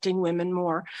affecting women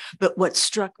more, but what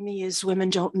struck me is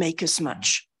women don't make as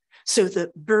much. So the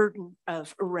burden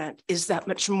of rent is that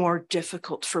much more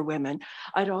difficult for women.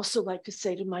 I'd also like to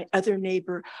say to my other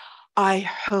neighbor, I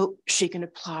hope she can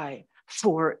apply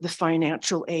for the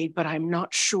financial aid, but I'm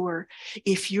not sure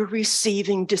if you're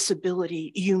receiving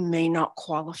disability, you may not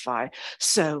qualify.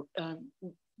 So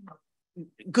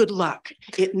good luck.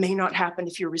 It may not happen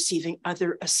if you're receiving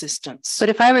other assistance. But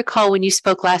if I recall, when you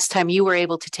spoke last time, you were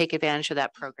able to take advantage of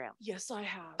that program. Yes, I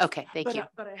have. Okay, thank you.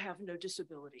 But I have no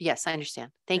disability. Yes, I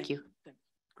understand. Thank you.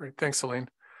 Great. Thanks, Elaine.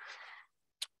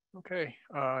 Okay,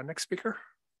 next speaker.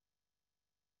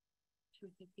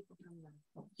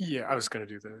 Yeah, I was going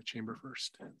to do the chamber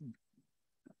first.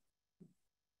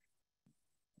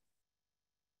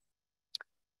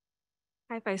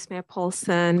 Hi, Vice Mayor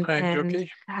Paulson. Hi, and,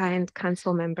 and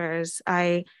council members.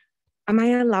 Am I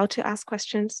allowed to ask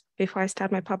questions before I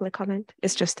start my public comment?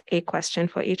 It's just a question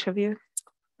for each of you.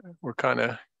 We're kind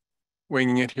of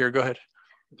winging it here. Go ahead.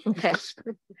 Okay.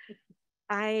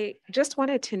 I just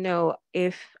wanted to know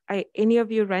if any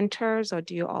of you renters, or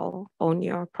do you all own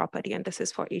your property? And this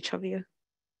is for each of you.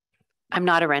 I'm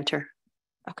not a renter.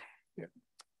 Okay.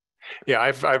 Yeah,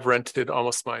 I've rented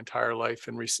almost my entire life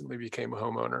and recently became a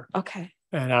homeowner. Okay.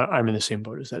 And I'm in the same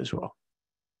boat as that as well.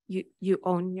 You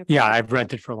own your property? Yeah, I've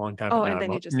rented for a long time. Oh, Now and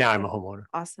then you just I'm a homeowner.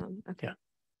 Awesome. Okay.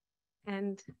 Yeah.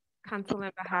 And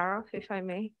Councilmember Harrow, if I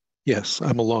may. Yes,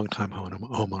 I'm a longtime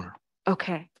homeowner.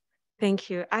 Okay. Thank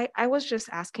you. I was just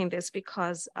asking this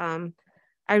because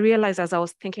I realized as I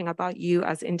was thinking about you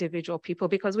as individual people,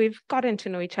 because we've gotten to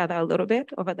know each other a little bit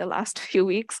over the last few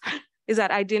weeks, is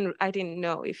that I didn't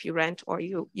know if you rent or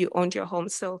you owned your home.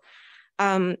 So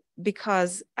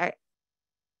because I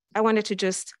wanted to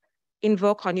just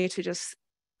invoke on you to just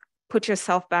put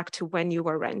yourself back to when you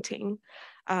were renting.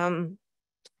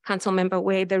 Councilmember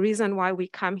Wade, the reason why we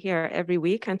come here every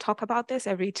week and talk about this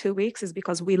every 2 weeks is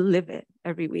because we live it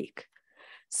every week.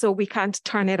 So we can't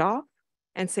turn it off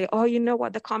and say, oh, you know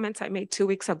what, the comments I made 2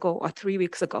 weeks ago or 3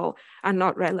 weeks ago are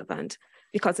not relevant,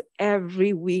 because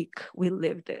every week we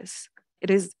live this. It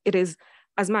is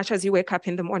as much as you wake up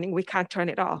in the morning, we can't turn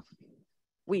it off.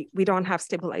 We don't have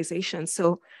stabilization.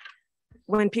 So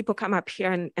when people come up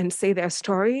here and say their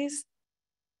stories,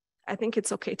 I think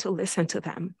it's okay to listen to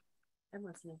them. I'm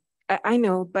listening. I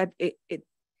know, but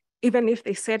even if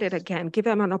they said it again, give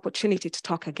them an opportunity to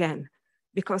talk again,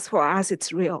 because for us,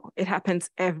 it's real. It happens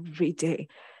every day.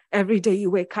 Every day you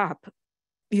wake up,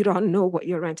 you don't know what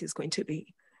your rent is going to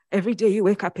be. Every day you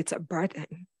wake up, it's a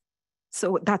burden.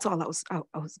 So that's all I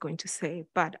was going to say.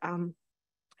 But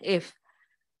if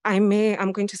I may,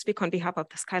 I'm going to speak on behalf of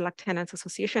the Skylark Tenants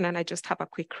Association, and I just have a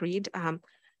quick read.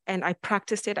 And I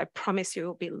practiced it. I promise you it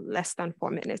will be less than 4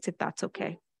 minutes, if that's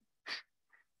okay.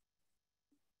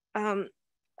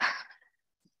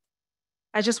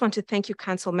 I just want to thank you,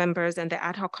 council members and the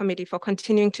ad hoc committee, for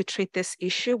continuing to treat this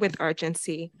issue with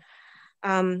urgency.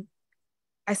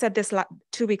 I said this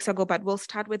 2 weeks ago, but we'll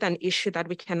start with an issue that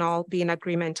we can all be in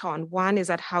agreement on. One is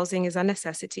that housing is a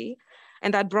necessity,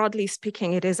 and that broadly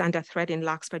speaking, it is under threat in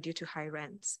Larkspur due to high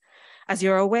rents. As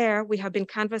you're aware, we have been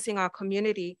canvassing our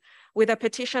community with a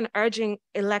petition urging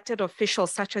elected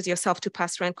officials such as yourself to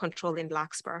pass rent control in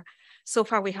Larkspur. So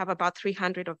far, we have about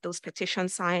 300 of those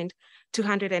petitions signed,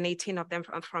 218 of them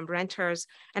from renters,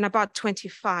 and about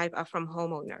 25 are from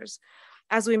homeowners.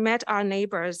 As we met our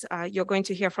neighbors, you're going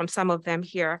to hear from some of them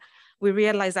here, we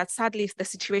realized that sadly, the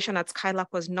situation at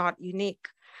Skylark was not unique.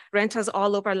 Renters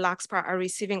all over Larkspur are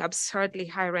receiving absurdly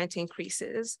high rent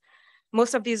increases.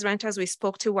 Most of these renters we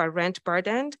spoke to were rent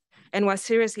burdened and were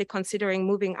seriously considering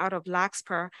moving out of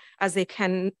Larkspur as they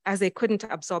couldn't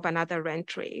absorb another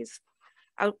rent raise.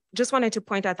 I just wanted to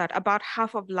point out that about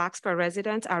half of Larkspur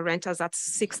residents are renters. That's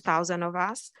 6,000 of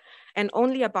us. And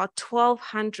only about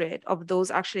 1,200 of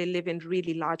those actually live in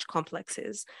really large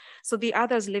complexes. So the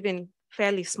others live in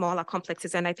fairly smaller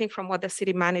complexes. And I think from what the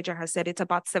city manager has said, it's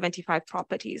about 75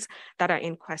 properties that are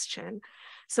in question.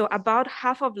 So about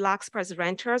half of Larkspur's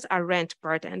renters are rent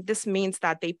burdened. This means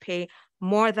that they pay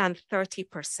more than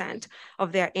 30%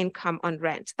 of their income on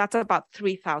rent. That's about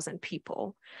 3,000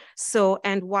 people. So,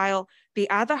 and while the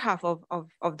other half of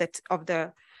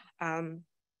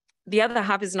the other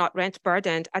half is not rent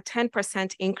burdened, a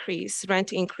 10% increase,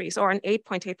 rent increase, or an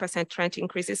 8.8% rent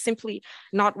increase is simply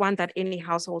not one that any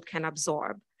household can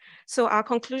absorb. So our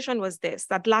conclusion was this,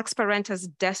 that Larkspur renters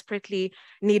desperately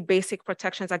need basic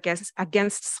protections against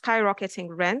skyrocketing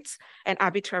rents and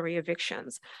arbitrary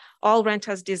evictions. All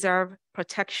renters deserve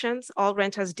protections. All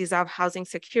renters deserve housing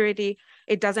security.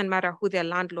 It doesn't matter who their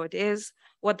landlord is,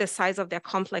 what the size of their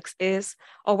complex is,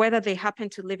 or whether they happen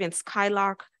to live in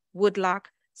Skylark, Woodlark,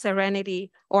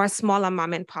 Serenity, or a smaller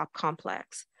mom and pop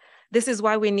complex. This is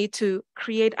why we need to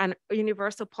create a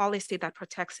universal policy that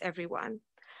protects everyone.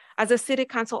 As the City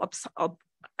Council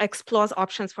explores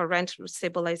options for rent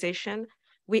stabilization,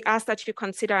 we ask that you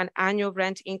consider an annual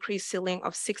rent increase ceiling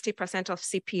of 60% of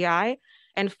CPI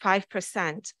and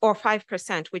 5%, or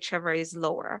 5%, whichever is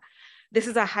lower. This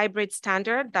is a hybrid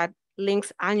standard that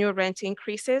links annual rent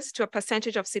increases to a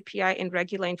percentage of CPI in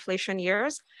regular inflation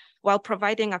years, while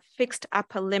providing a fixed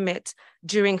upper limit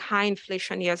during high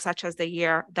inflation years, such as the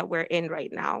year that we're in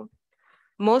right now.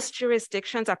 Most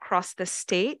jurisdictions across the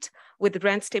state with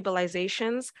rent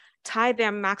stabilizations tie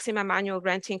their maximum annual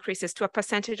rent increases to a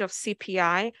percentage of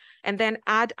CPI and then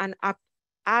add on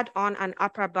an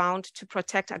upper bound to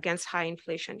protect against high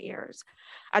inflation years.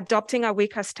 Adopting a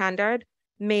weaker standard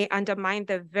may undermine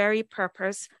the very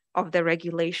purpose of the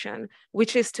regulation,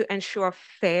 which is to ensure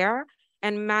fair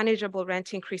and manageable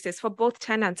rent increases for both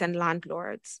tenants and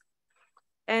landlords.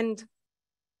 And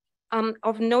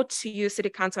of note to you, City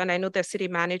Council, and I know the city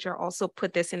manager also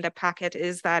put this in the packet,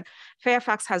 is that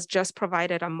Fairfax has just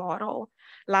provided a model.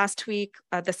 Last week,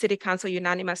 the City Council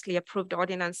unanimously approved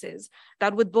ordinances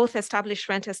that would both establish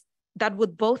rent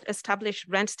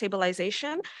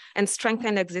stabilization and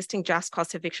strengthen existing just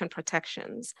cause eviction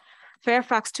protections.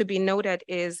 Fairfax, to be noted,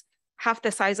 is half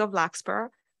the size of Larkspur,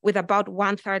 with about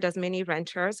 1/3 as many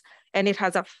renters, and it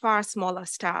has a far smaller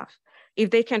staff.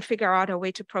 If they can figure out a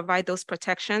way to provide those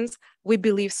protections, we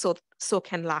believe so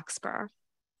can Larkspur.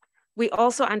 We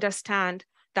also understand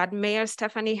that Mayor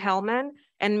Stephanie Hellman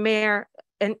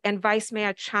and Vice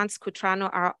Mayor Chance Cutrano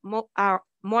are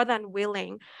more than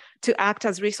willing to act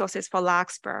as resources for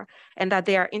Larkspur, and that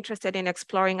they are interested in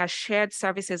exploring a shared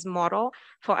services model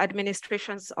for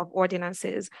administrations of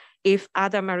ordinances if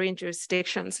other marine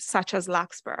jurisdictions, such as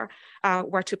Larkspur,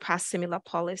 were to pass similar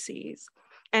policies.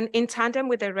 And in tandem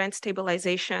with the rent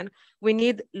stabilization, we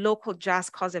need local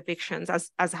just cause evictions,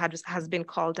 as has been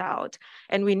called out.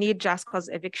 And we need just cause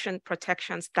eviction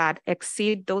protections that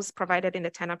exceed those provided in the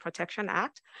Tenant Protection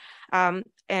Act.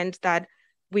 And that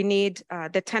we need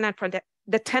the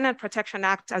Tenant Protection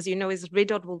Act, as you know, is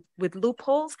riddled with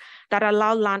loopholes that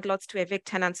allow landlords to evict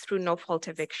tenants through no-fault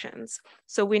evictions.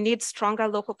 So we need stronger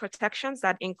local protections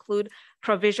that include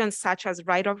provisions such as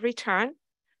right of return,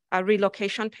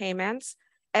 relocation payments,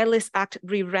 Ellis Act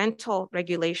re-rental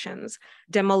regulations,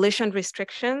 demolition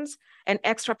restrictions, and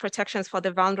extra protections for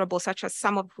the vulnerable, such as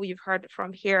some of who you've heard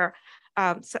from here,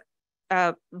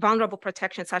 vulnerable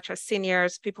protections such as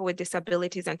seniors, people with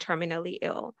disabilities, and terminally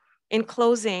ill. In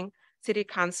closing, City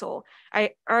Council,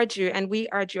 I urge you, and we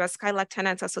urge you as Skylark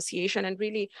Tenants Association, and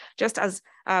really just as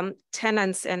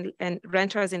tenants and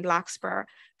renters in Larkspur,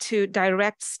 to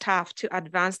direct staff to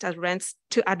advance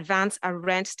a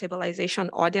rent stabilization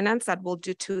ordinance that will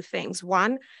do two things.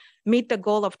 One, meet the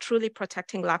goal of truly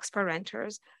protecting Larkspur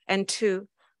renters, and two,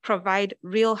 provide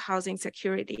real housing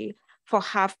security for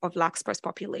half of Larkspur's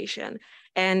population.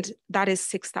 And that is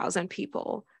 6,000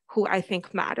 people who I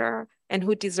think matter and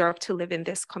who deserve to live in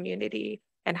this community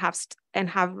and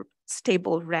have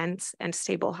stable rents and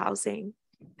stable housing.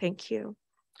 Thank you.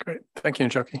 Great, thank you,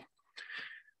 Njoki.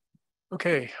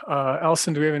 Okay,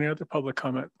 Allison, do we have any other public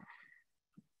comment?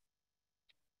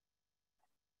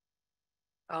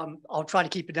 I'll try to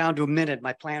keep it down to a minute.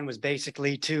 My plan was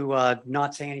basically to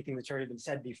not say anything that's already been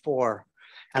said before.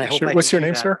 And I hope What's your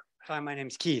name, sir? Hi, my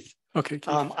name's Keith. Okay,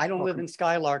 Keith. I don't live in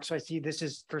Skylark, so I see this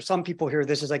is, for some people here,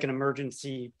 this is like an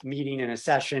emergency meeting and a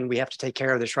session. We have to take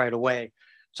care of this right away.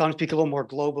 So I'm going to speak a little more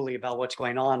globally about what's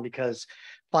going on, because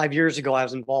 5 years ago, I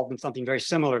was involved in something very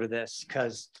similar to this,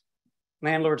 because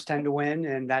landlords tend to win,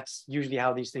 and that's usually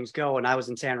how these things go. And I was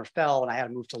in San Rafael, and I had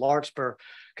to move to Larkspur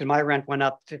because my rent went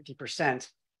up 50%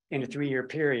 in a 3-year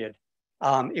period.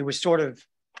 It was sort of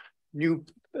new,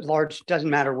 large, doesn't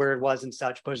matter where it was and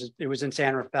such, but it was in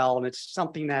San Rafael, and it's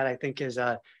something that I think is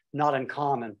not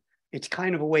uncommon. It's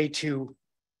kind of a way to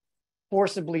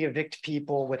forcibly evict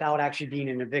people without actually being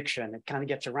an eviction. It kind of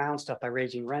gets around stuff by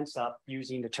raising rents up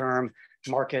using the term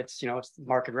markets, it's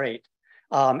market rate.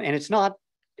 And it's not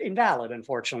invalid,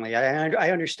 unfortunately.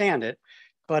 I understand it,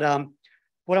 but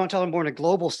what I'm talking more in a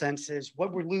global sense is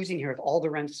what we're losing here with all the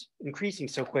rents increasing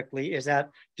so quickly is that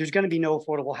there's going to be no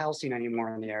affordable housing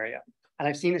anymore in the area. And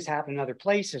I've seen this happen in other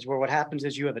places where what happens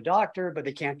is you have a doctor, but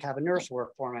they can't have a nurse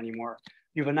work for them anymore.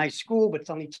 You have a nice school, but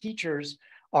suddenly teachers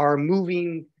are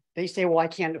moving. They say, well, I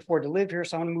can't afford to live here,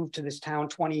 so I'm going to move to this town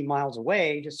 20 miles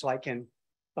away just so I can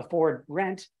afford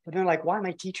rent. But they're like, why am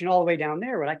I teaching all the way down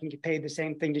there when I can get paid the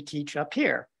same thing to teach up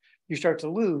here? You start to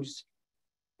lose.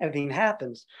 Everything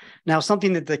happens. Now,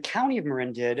 something that the county of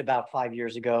Marin did about 5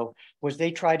 years ago was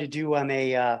they tried to do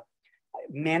a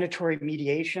mandatory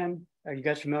mediation. Are you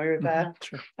guys familiar with that?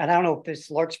 Sure. And I don't know if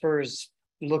this Larkspur's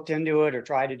looked into it or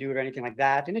tried to do it or anything like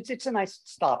that. And it's a nice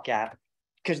stopgap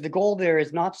because the goal there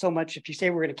is not so much if you say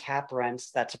we're going to cap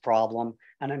rents, that's a problem.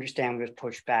 And understand there's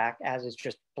pushback as it's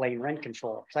just plain rent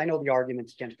control. Because I know the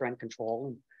arguments against rent control,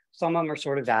 and some of them are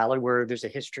sort of valid where there's a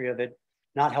history of it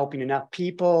not helping enough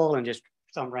people and just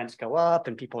some rents go up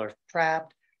and people are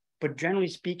trapped. But generally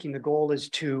speaking, the goal is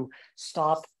to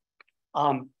stop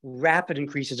rapid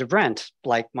increases of rent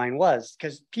like mine was,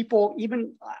 because people,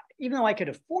 even though I could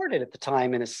afford it at the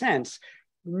time, in a sense,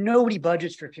 nobody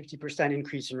budgets for a 50%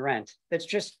 increase in rent.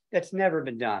 That's never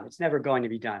been done. It's never going to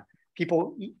be done.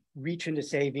 People reach into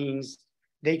savings,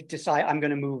 they decide I'm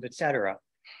going to move, etc.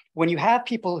 When you have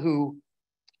people who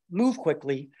move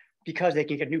quickly because they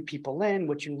can get new people in,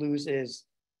 what you lose is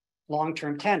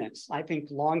long-term tenants. I think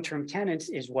long-term tenants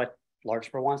is what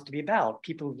Larkspur wants to be about.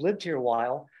 People who've lived here a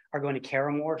while are going to care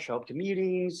more, show up to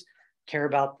meetings, care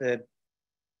about the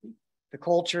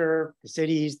culture, the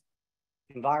cities,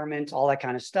 environment, all that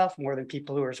kind of stuff, more than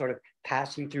people who are sort of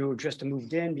passing through or just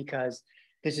moved in because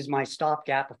this is my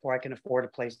stopgap before I can afford a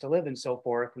place to live and so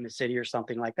forth in the city or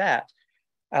something like that.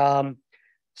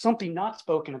 Something not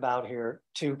spoken about here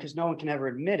too, because no one can ever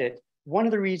admit it. One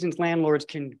of the reasons landlords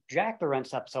can jack the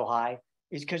rents up so high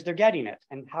is because they're getting it.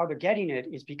 And how they're getting it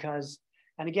is because,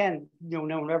 and again, no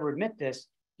one will ever admit this,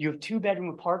 you have 2-bedroom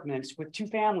apartments with 2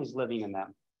 families living in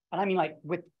them. And I mean like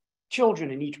with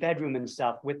children in each bedroom and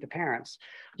stuff with the parents.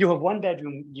 You have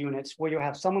 1-bedroom units where you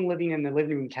have someone living in the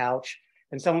living room couch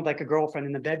and someone with like a girlfriend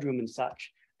in the bedroom and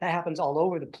such. That happens all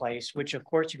over the place, which of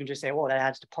course you can just say, well, that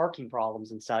adds to parking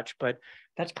problems and such, but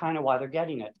that's kind of why they're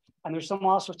getting it. And there's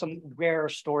also some rare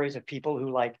stories of people who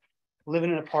like live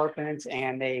in an apartment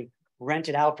and they rent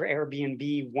it out for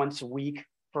Airbnb once a week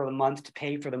for a month to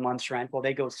pay for the month's rent while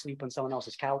they go sleep on someone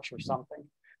else's couch or something.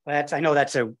 But I know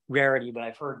that's a rarity, but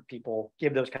I've heard people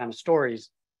give those kind of stories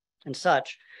and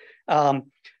such. So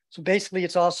basically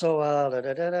it's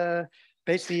also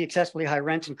basically excessively high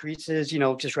rent increases,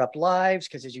 disrupt lives,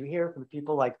 because as you hear from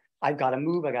people like, I've got to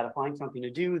move, I got to find something to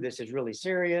do, this is really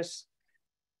serious.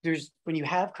 When you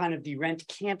have kind of the rent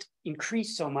can't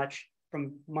increase so much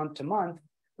from month to month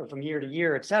or from year to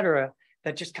year, et cetera,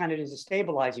 that just kind of is a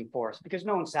stabilizing force because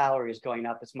no one's salary is going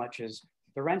up as much as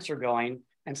the rents are going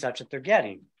and such that they're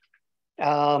getting.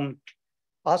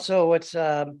 Also, it's,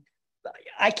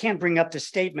 I can't bring up the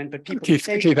statement, but people Keith,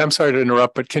 I'm sorry to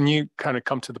interrupt, but can you kind of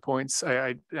come to the points?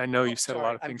 I know you've said a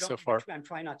lot of things so far. I'm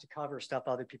trying not to cover stuff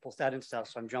other people said and stuff,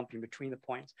 so I'm jumping between the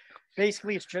points.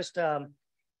 Basically, it's just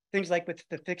things like with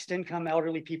the fixed income,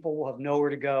 elderly people will have nowhere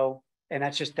to go. And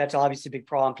that's obviously a big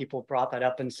problem. People have brought that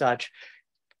up and such.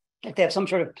 If they have some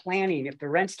sort of planning, if the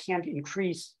rents can't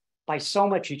increase by so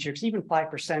much each year, because even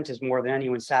 5% is more than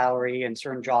anyone's salary, and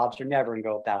certain jobs are never going to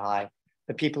go up that high.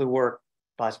 The people who work,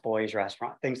 busboys,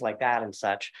 restaurant, things like that and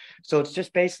such. So it's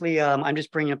just basically, I'm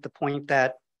just bringing up the point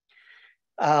that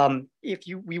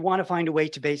we want to find a way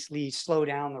to basically slow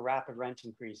down the rapid rent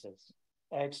increases.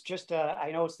 It's just,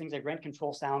 I know it's things like rent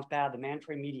control sounds bad, the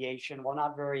mandatory mediation, while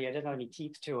not very, it doesn't have any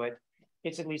teeth to it,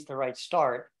 it's at least the right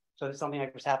start. So it's something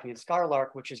like what's happening at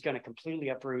Skylark, which is going to completely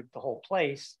uproot the whole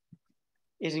place,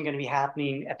 isn't going to be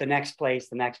happening at the next place,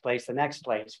 the next place, the next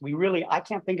place. I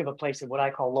can't think of a place of what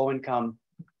I call low income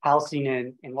housing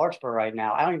in Larkspur right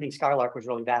now. I don't even think Skylark was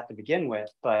really that to begin with,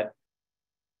 but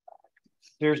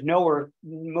there's nowhere,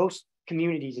 most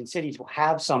communities and cities will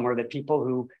have somewhere that people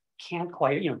who can't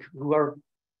quite, who are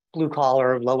blue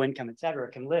collar, low income, et cetera,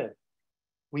 can live.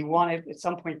 We want to at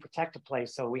some point protect a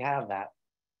place, so we have that.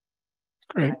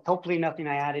 Great. Hopefully nothing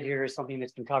I added here is something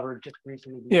that's been covered just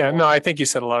recently. Yeah, before. no, I think you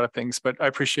said a lot of things, but I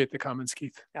appreciate the comments,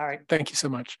 Keith. All right. Thank you so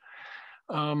much.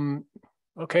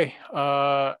 Okay.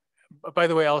 By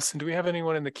the way, Allison, do we have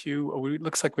anyone in the queue? Oh, it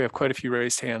looks like we have quite a few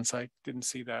raised hands. I didn't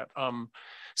see that.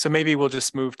 So maybe we'll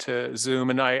just move to Zoom.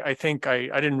 And I think I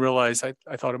didn't realize, I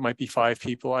thought it might be 5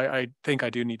 people. I think I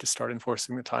do need to start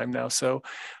enforcing the time now. So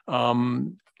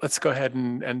let's go ahead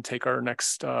and take our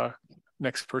next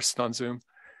person on Zoom.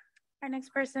 Our next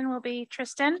person will be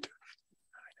Tristan.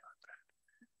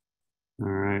 All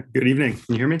right. Good evening.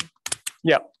 Can you hear me?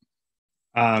 Yeah.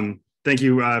 Thank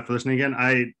you for listening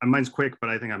again. Mine's quick,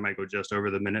 but I think I might go just over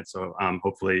the minute. So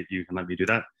hopefully you can let me do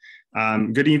that.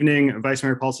 Good evening, Vice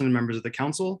Mayor Paulson and members of the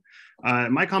council.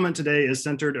 My comment today is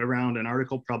centered around an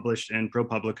article published in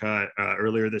ProPublica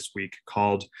earlier this week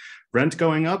called "Rent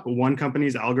Going Up, One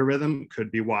Company's Algorithm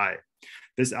Could Be Why."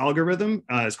 This algorithm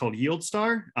is called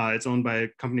YieldStar. It's owned by a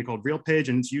company called RealPage,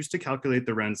 and it's used to calculate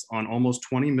the rents on almost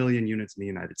 20 million units in the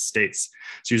United States.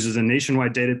 It uses a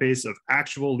nationwide database of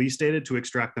actual lease data to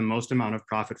extract the most amount of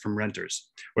profit from renters,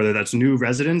 whether that's new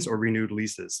residents or renewed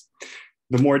leases.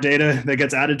 The more data that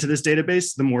gets added to this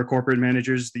database, the more corporate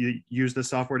managers use the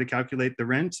software to calculate the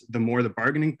rent, the more the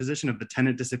bargaining position of the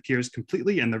tenant disappears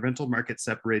completely and the rental market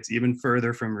separates even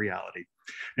further from reality.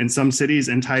 In some cities,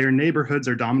 entire neighborhoods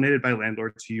are dominated by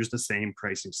landlords who use the same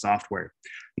pricing software.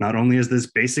 Not only is this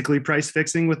basically price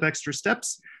fixing with extra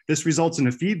steps, this results in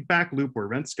a feedback loop where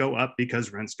rents go up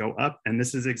because rents go up. And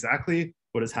this is exactly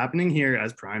what is happening here,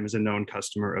 as Prime is a known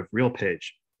customer of RealPage.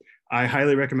 I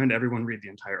highly recommend everyone read the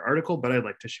entire article, but I'd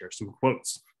like to share some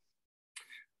quotes.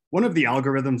 One of the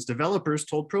algorithm's developers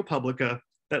told ProPublica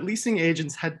that leasing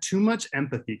agents had too much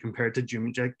empathy compared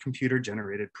to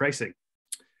computer-generated pricing.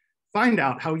 Find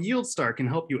out how YieldStar can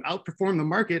help you outperform the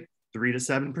market 3 to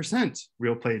 7%,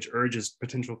 RealPage urges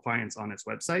potential clients on its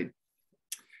website.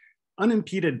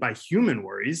 Unimpeded by human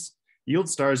worries,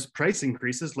 YieldStar's price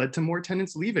increases led to more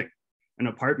tenants leaving. An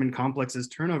apartment complex's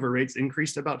turnover rates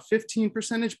increased about 15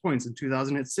 percentage points in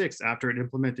 2006 after it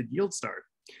implemented YieldStar.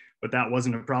 But that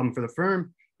wasn't a problem for the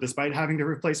firm. Despite having to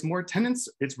replace more tenants,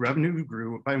 its revenue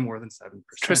grew by more than 7%.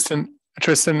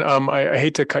 Tristan, I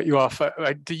hate to cut you off.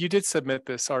 You did submit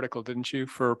this article, didn't you,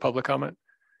 for public comment?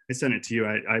 I sent it to you.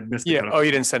 I missed it. Yeah. Oh,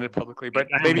 you didn't send it publicly, but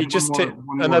maybe just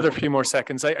another few more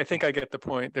seconds. I think I get the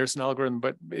point. There's an algorithm,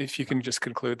 but if you can just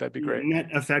conclude, that'd be great. The net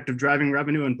effect of driving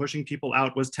revenue and pushing people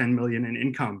out was 10 million in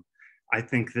income. I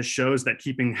think this shows that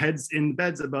keeping heads in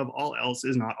beds above all else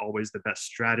is not always the best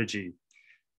strategy.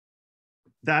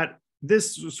 That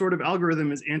this sort of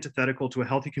algorithm is antithetical to a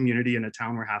healthy community in a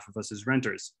town where half of us is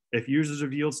renters. If users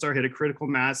of YieldStar hit a critical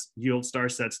mass, YieldStar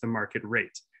sets the market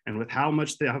rate. And with how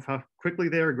quickly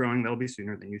they are growing, that'll be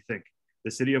sooner than you think.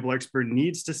 The city of Larkspur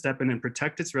needs to step in and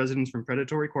protect its residents from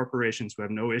predatory corporations who have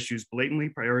no issues blatantly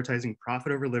prioritizing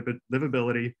profit over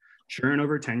livability, churn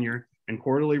over tenure, and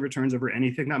quarterly returns over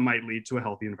anything that might lead to a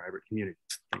healthy and vibrant community.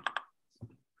 Thank you.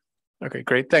 Okay,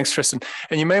 great. Thanks, Tristan.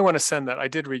 And you may want to send that. I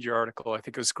did read your article. I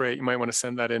think it was great. You might want to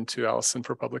send that in to Allison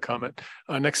for public comment.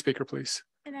 Next speaker, please.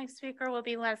 The next speaker will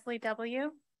be Leslie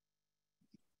W.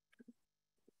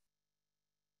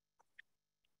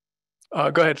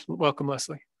 Go ahead. Welcome,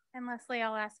 Leslie. And Leslie,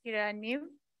 I'll ask you to unmute.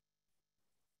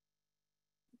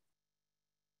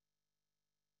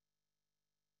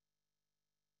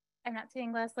 I'm not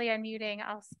seeing Leslie unmuting.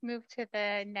 I'll move to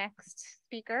the next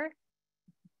speaker.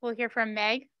 We'll hear from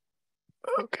Meg.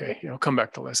 Okay, I'll come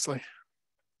back to Leslie.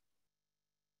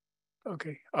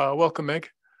 Okay, welcome, Meg.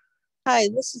 Hi,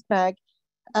 this is Meg.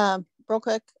 Real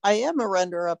quick, I am a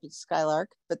renter up at Skylark,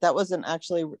 but that wasn't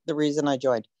actually the reason I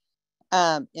joined.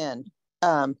 I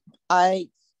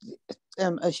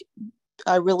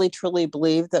really truly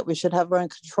believe that we should have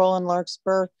rent control in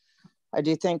Larkspur. I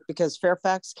do think because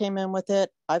Fairfax came in with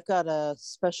it. I've got a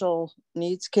special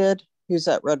needs kid who's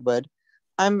at Redwood.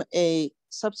 I'm a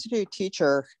substitute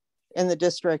teacher in the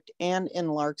district and in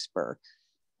Larkspur.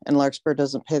 And Larkspur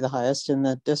doesn't pay the highest in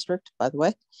the district, by the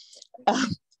way.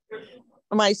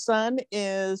 My son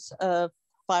is a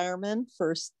fireman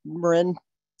for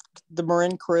the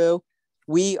Marin crew.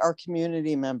 We are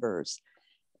community members.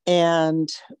 And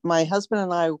my husband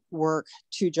and I work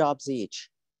 2 jobs each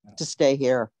to stay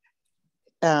here.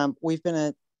 We've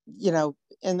been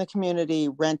in the community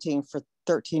renting for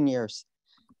 13 years.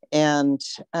 And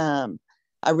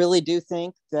I really do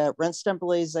think that rent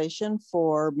stabilization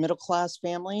for middle-class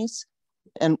families,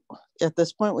 and at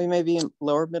this point we may be in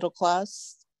lower middle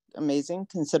class, amazing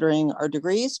considering our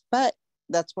degrees, but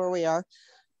that's where we are,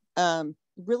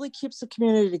 really keeps the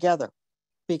community together.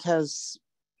 Because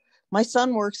my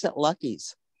son works at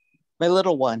Lucky's, my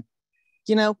little one,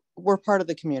 we're part of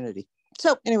the community.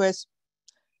 So anyways,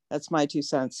 that's my 2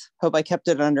 cents. Hope I kept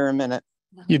it under a minute.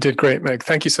 You did great, Meg.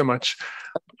 Thank you so much.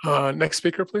 Next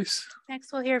speaker, please.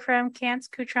 Next, we'll hear from Chance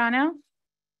Cutrano.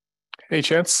 Hey,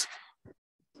 Chance.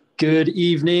 Good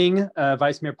evening,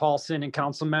 Vice Mayor Paulson and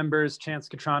council members. Chance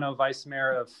Cutrano, Vice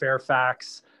Mayor of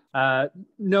Fairfax.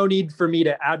 No need for me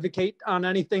to advocate on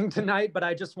anything tonight, but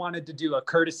I just wanted to do a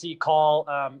courtesy call.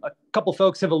 A couple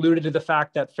folks have alluded to the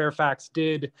fact that Fairfax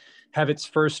did have its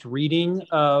first reading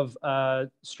of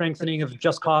strengthening of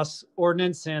just cause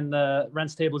ordinance and the rent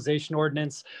stabilization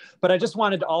ordinance. But I just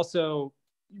wanted to also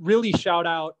really shout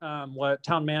out what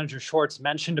Town Manager Schwartz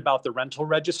mentioned about the rental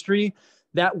registry.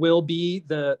 That will be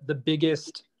the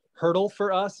biggest hurdle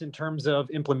for us in terms of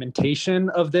implementation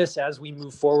of this as we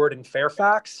move forward in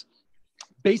Fairfax.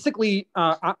 Basically,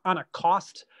 on a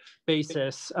cost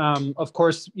basis, of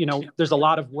course, you know, there's a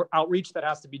lot of outreach that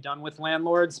has to be done with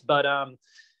landlords, but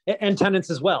and tenants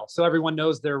as well. So everyone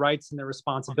knows their rights and their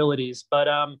responsibilities. But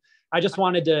I just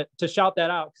wanted to shout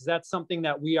that out because that's something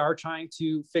that we are trying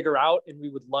to figure out, and we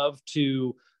would love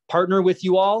to partner with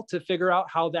you all to figure out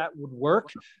how that would work.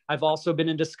 I've also been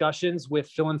in discussions with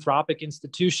philanthropic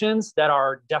institutions that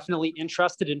are definitely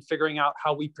interested in figuring out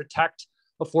how we protect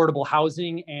affordable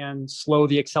housing and slow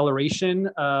the acceleration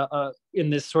in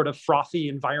this sort of frothy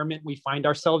environment we find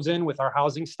ourselves in with our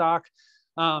housing stock.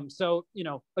 So, you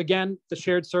know, again, the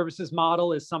shared services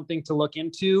model is something to look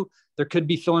into. There could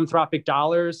be philanthropic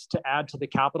dollars to add to the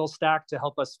capital stack to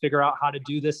help us figure out how to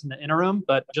do this in the interim,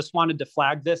 but just wanted to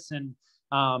flag this and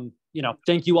you know,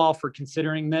 thank you all for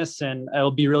considering this, and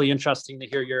it'll be really interesting to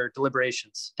hear your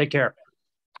deliberations. Take care.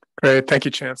 Great, thank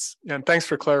you, Chance. And thanks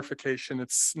for clarification.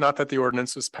 It's not that the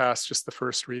ordinance was passed, just the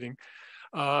first reading.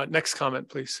 Next comment,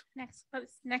 please.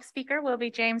 Next speaker will be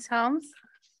James Holmes.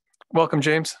 Welcome,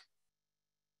 James.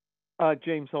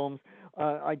 James Holmes.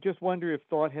 I just wonder if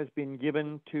thought has been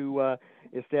given to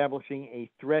establishing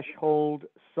a threshold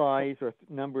size or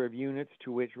number of units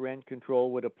to which rent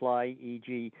control would apply,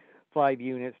 e.g., 5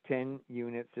 units, 10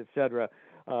 units, etc.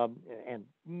 And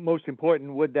most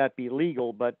important, would that be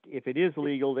legal? But if it is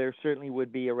legal, there certainly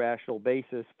would be a rational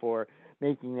basis for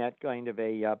making that kind of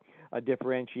a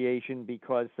differentiation,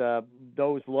 because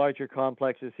those larger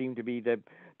complexes seem to be the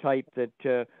type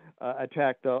that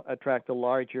attract the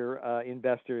larger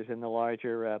investors and the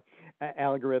larger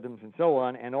algorithms and so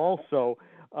on, and also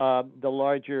the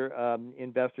larger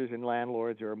investors and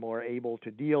landlords are more able to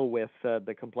deal with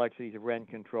the complexities of rent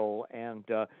control, and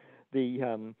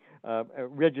the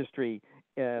registry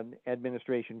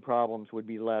administration problems would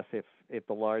be less if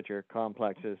the larger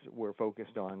complexes were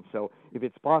focused on. So if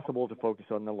it's possible to focus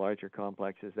on the larger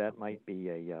complexes, that might be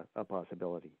a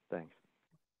possibility. Thanks.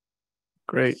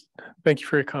 Great. Thank you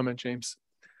for your comment, James.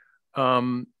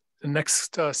 The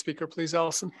next speaker, please,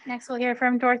 Allison. Next, we'll hear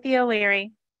from Dorothy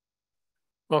O'Leary.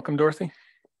 Welcome, Dorothy.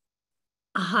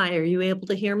 Hi, are you able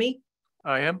to hear me?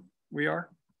 I am. We are.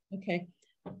 Okay.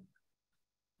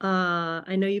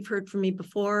 I know you've heard from me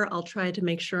before. I'll try to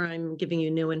make sure I'm giving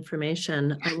you new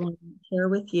information. I want to share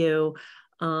with you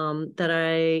that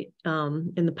I,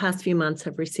 in the past few months,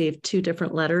 have received 2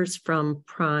 different letters from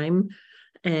Prime,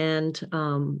 and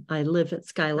I live at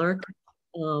Skylark.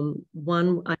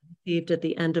 One I received at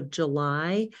the end of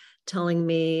July telling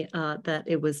me that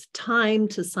it was time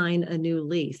to sign a new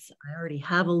lease. I already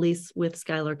have a lease with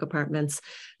Skylark Apartments,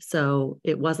 so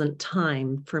it wasn't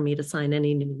time for me to sign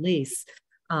any new lease.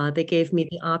 They gave me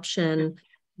the option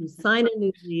to sign a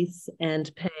new lease and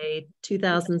pay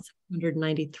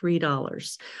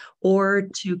 $2,693, or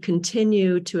to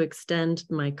continue to extend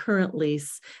my current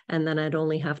lease, and then I'd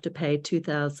only have to pay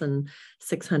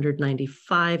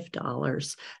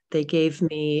 $2,695. They gave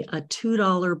me a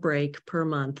 $2 break per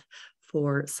month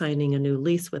for signing a new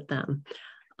lease with them.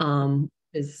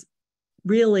 Is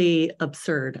really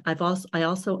absurd. I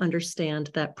also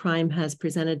understand that Prime has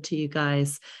presented to you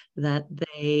guys that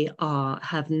they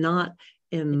have not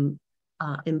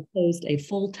imposed a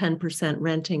full 10%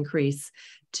 rent increase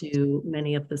to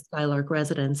many of the Skylark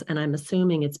residents, and I'm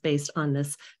assuming it's based on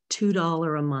this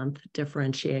 $2 a month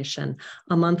differentiation.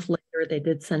 A month later, they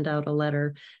did send out a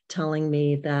letter telling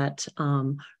me that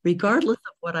regardless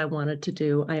of what I wanted to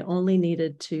do, I only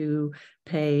needed to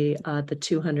pay the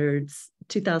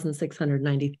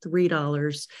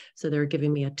 $2,693. So they're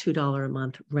giving me a $2 a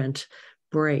month rent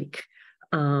break.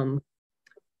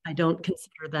 I don't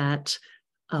consider that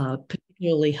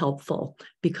particularly helpful,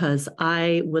 because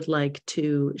I would like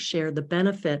to share the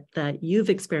benefit that you've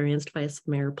experienced, Vice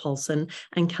Mayor Paulson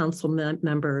and Council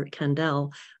Member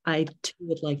Kendall. I too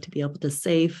would like to be able to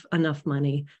save enough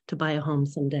money to buy a home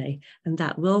someday, and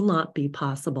that will not be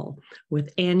possible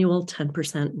with annual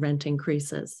 10% rent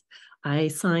increases. I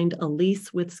signed a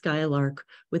lease with Skylark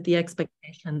with the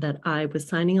expectation that I was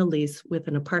signing a lease with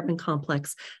an apartment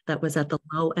complex that was at the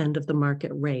low end of the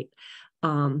market rate.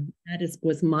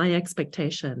 Was my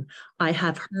expectation. I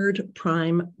have heard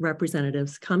prime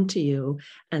representatives come to you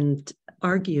and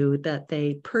argue that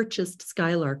they purchased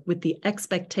Skylark with the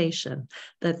expectation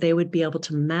that they would be able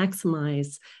to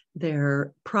maximize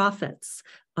their profits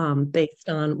based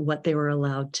on what they were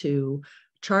allowed to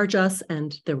charge us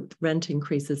and the rent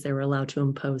increases they were allowed to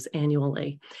impose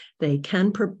annually. They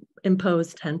can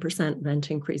impose 10%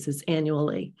 rent increases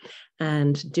annually,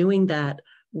 and doing that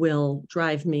will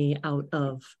drive me out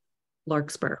of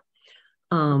Larkspur.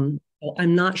 I'm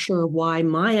not sure why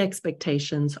my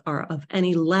expectations are of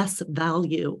any less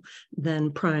value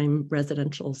than prime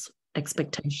residential's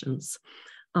expectations.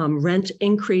 Rent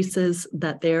increases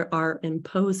that they are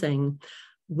imposing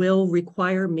will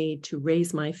require me to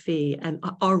raise my fee, and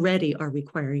already are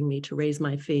requiring me to raise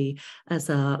my fee as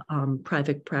a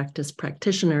private practice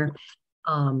practitioner.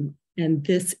 And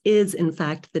this is, in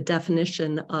fact, the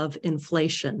definition of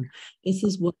inflation. This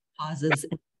is what causes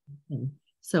inflation.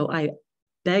 So I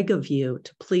beg of you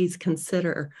to please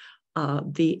consider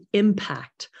the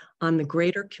impact on the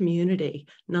greater community,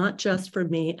 not just for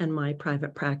me and my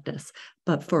private practice,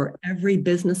 but for every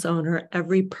business owner,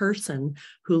 every person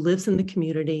who lives in the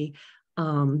community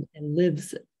and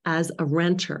lives as a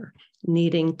renter,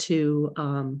 needing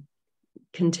to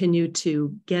continue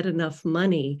to get enough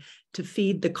money to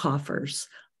feed the coffers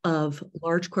of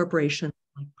large corporations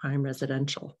like Prime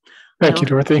Residential. Thank you,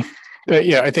 Dorothy.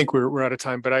 Yeah, I think we're out of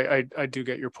time, but I do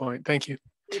get your point. Thank you.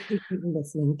 I appreciate you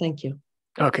listening. Thank you.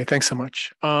 Okay, thanks so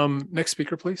much. Next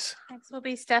speaker, please. Next will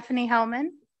be Stephanie Hellman.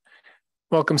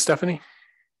 Welcome, Stephanie.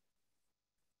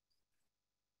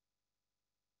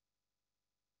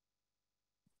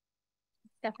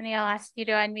 Stephanie, I'll ask you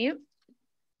to unmute.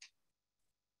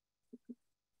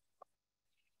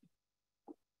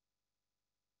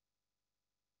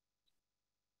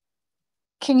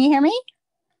 Can you hear me?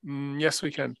 Yes,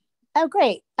 we can. Oh,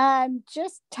 great.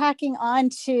 Just tacking on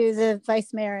to the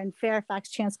Vice Mayor in Fairfax,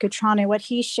 Chance Cutrano, what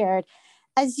he shared.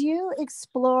 As you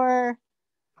explore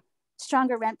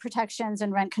stronger rent protections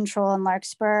and rent control in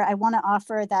Larkspur, I want to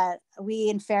offer that we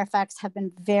in Fairfax have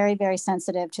been very, very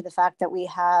sensitive to the fact that we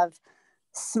have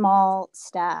small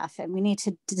staff, and we need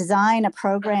to design a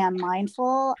program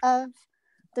mindful of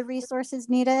the resources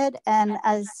needed. And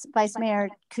as Vice Mayor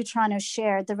Cutrano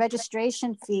shared, the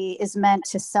registration fee is meant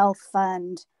to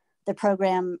self-fund the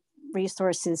program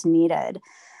resources needed.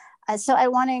 So I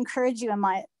want to encourage you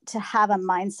to have a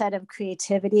mindset of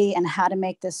creativity and how to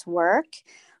make this work,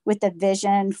 with the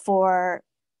vision for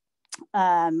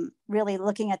really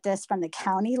looking at this from the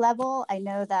county level. I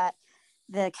know that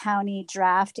the county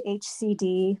draft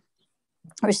HCD,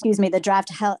 or excuse me, the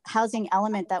draft housing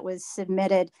element that was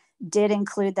submitted did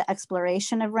include the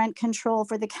exploration of rent control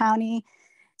for the county.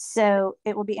 So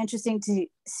it will be interesting to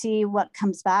see what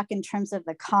comes back in terms of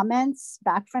the comments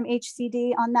back from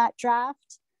HCD on that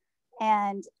draft.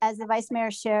 And as the Vice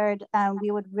Mayor shared,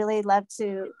 we would really love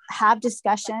to have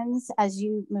discussions as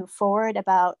you move forward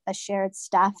about a shared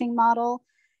staffing model.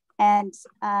 And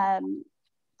I'm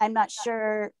not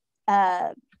sure,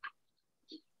 Councilmember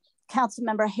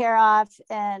Haroff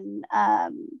and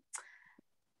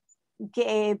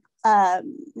Gabe,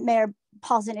 Mayor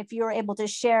Paulson, if you were able to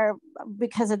share,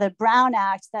 because of the Brown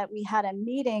Act, that we had a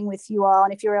meeting with you all,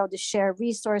 and if you were able to share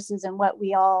resources and what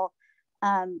we all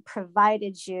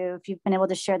provided you, if you've been able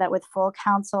to share that with full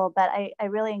council. But I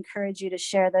really encourage you to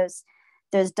share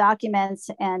those documents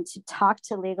and to talk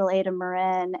to Legal Aid of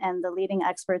Marin and the leading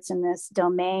experts in this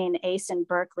domain. Ace and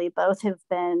Berkeley both have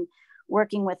been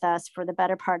working with us for the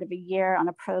better part of a year on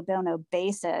a pro bono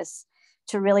basis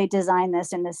to really design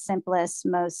this in the simplest,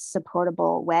 most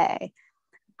supportable way.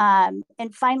 And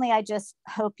finally, I just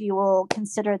hope you will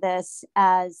consider this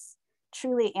as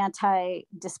truly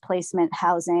anti-displacement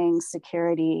housing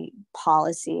security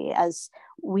policy, as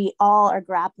we all are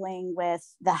grappling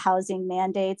with the housing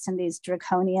mandates and these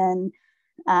draconian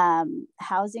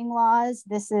housing laws.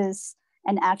 This is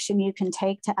an action you can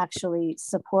take to actually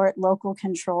support local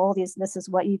control. This is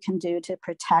what you can do to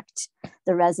protect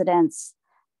the residents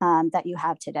that you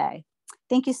have today.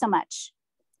 Thank you so much.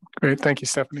 Great, thank you,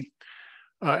 Stephanie.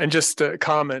 And just to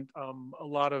comment, a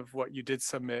lot of what you did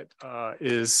submit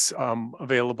is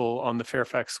available on the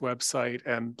Fairfax website,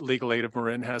 and Legal Aid of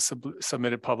Marin has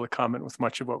submitted public comment with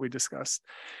much of what we discussed.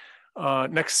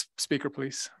 Next speaker,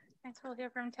 please. Next, we'll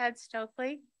hear from Ted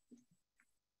Stokely.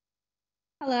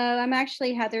 Hello, I'm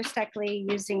actually Heather Steckley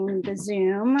using the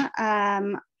Zoom.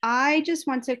 I just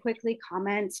want to quickly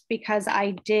comment because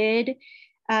I did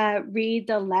read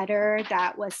the letter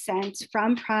that was sent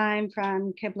from Prime,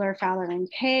 from Kibler, Fowler, and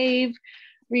Cave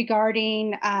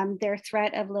regarding their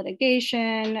threat of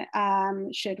litigation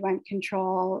should rent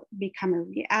control become a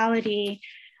reality.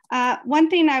 One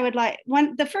thing I would like,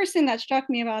 the first thing that struck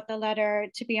me about the letter,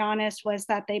 to be honest, was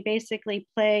that they basically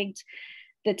plagued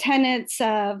the tenants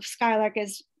of Skylark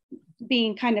as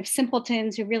being kind of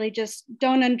simpletons who really just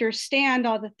don't understand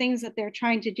all the things that they're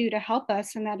trying to do to help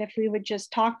us, and that if we would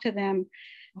just talk to them,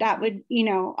 that would, you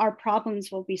know, our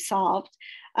problems will be solved,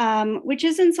 which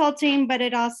is insulting, but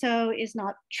it also is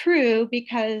not true,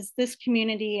 because this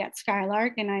community at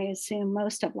Skylark, and I assume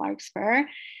most of Larkspur,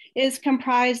 is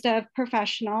comprised of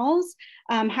professionals,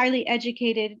 highly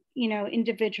educated, you know,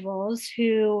 individuals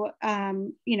who,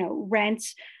 you know, rent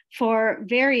for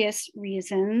various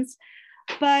reasons.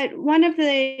 But one of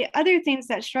the other things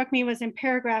that struck me was in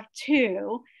paragraph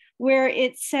 2, where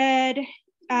it said,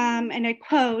 and I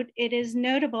quote, "It is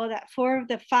notable that 4 of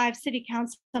the 5 city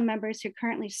council members who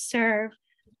currently serve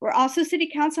were also city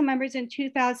council members in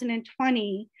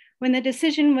 2020 when the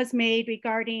decision was made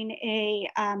regarding a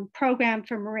program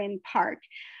for Marin Park."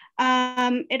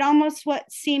 It almost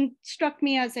struck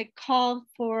me as a call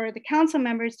for the council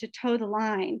members to toe the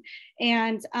line.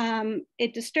 And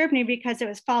it disturbed me because it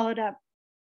was followed up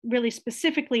really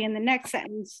specifically in the next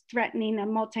sentence, threatening a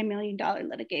multi-million-dollar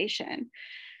litigation.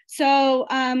 So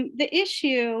the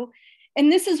issue,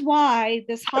 and this is why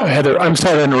this Heather, I'm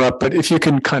sorry to interrupt, but if you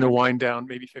can kind of wind down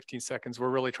maybe 15 seconds,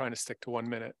 we're really trying to stick to 1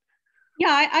 minute.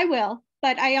 Yeah, I will,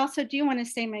 but I also do want to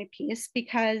say my piece,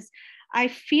 because I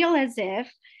feel as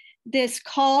if this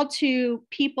call to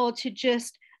people to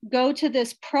just go to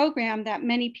this program that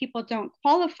many people don't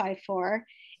qualify for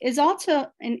is also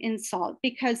an insult,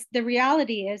 because the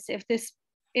reality is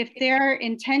if their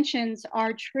intentions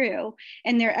are true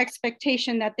and their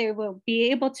expectation that they will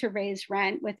be able to raise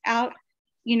rent without,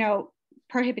 you know,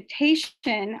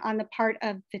 prohibition on the part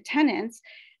of the tenants,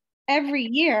 every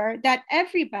year that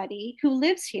everybody who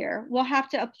lives here will have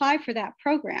to apply for that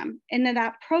program. And then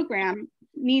that program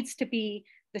needs to be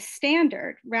the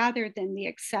standard rather than the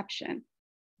exception.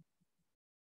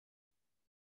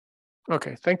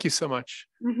 Okay, thank you so much.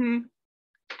 Mm-hmm.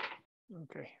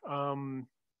 Okay,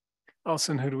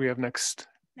 Allison, who do we have next?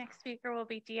 Next speaker will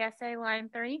be DSA line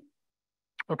 3.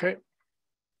 Okay.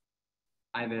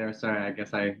 Hi there. Sorry, I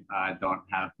guess I don't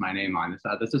have my name on this.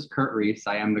 This is Kurt Reese.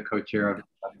 I am the co-chair of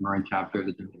the Marin chapter of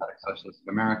the Democratic Socialists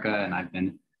of America, and I've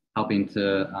been helping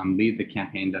to lead the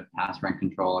campaign to pass rent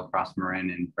control across Marin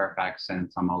and Fairfax and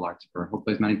some Larkspur,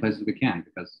 hopefully as many places as we can,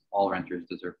 because all renters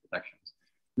deserve protections.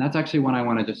 And that's actually what I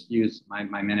want to just use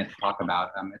my minute to talk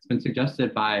about. It's been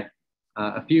suggested by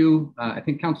a few, I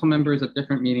think, council members at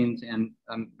different meetings and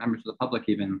members of the public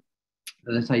even,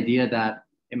 this idea that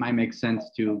it might make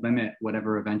sense to limit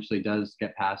whatever eventually does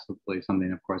get passed, hopefully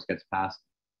something, of course, gets passed,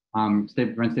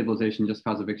 rent stabilization, just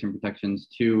cause eviction protections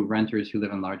to renters who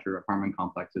live in larger apartment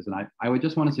complexes. And I would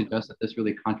just want to suggest that this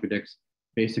really contradicts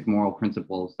basic moral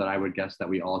principles that I would guess that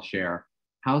we all share.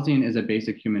 Housing is a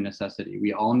basic human necessity.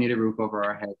 We all need a roof over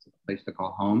our heads, a place to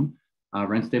call home.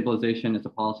 Rent stabilization is a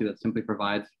policy that simply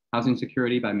provides housing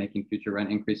security by making future rent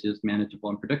increases manageable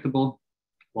and predictable,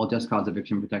 while just cause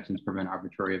eviction protections prevent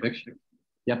arbitrary eviction.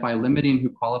 Yet by limiting who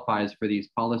qualifies for these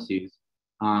policies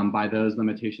by those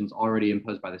limitations already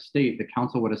imposed by the state, the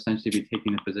council would essentially be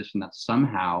taking the position that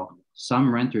somehow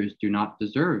some renters do not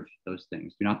deserve those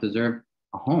things, do not deserve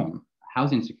a home,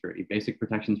 housing security, basic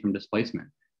protections from displacement.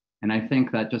 And I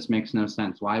think that just makes no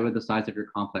sense. Why would the size of your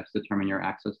complex determine your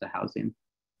access to housing?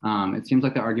 It seems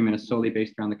like the argument is solely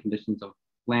based around the conditions of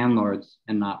landlords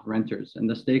and not renters. And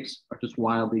the stakes are just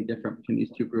wildly different between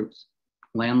these two groups.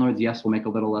 Landlords, yes, will make a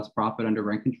little less profit under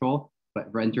rent control,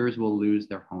 but renters will lose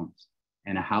their homes.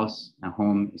 And a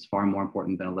home is far more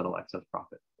important than a little excess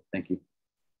profit. Thank you.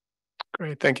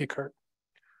 Great, thank you, Kurt.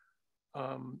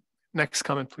 Next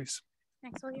comment, please.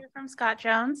 Next we'll hear from Scott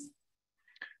Jones.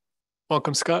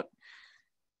 Welcome, Scott.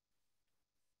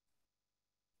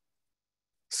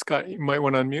 Scott, you might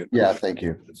want to unmute. Yeah, thank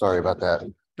you. Sorry about that.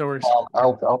 No worries.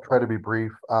 I'll try to be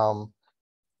brief.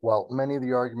 Well, many of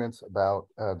the arguments about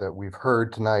that we've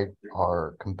heard tonight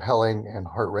are compelling and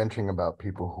heart-wrenching about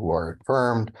people who are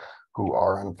affirmed, who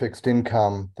are on fixed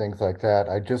income, things like that.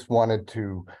 I just wanted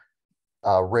to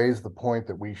raise the point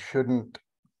that we shouldn't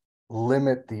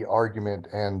limit the argument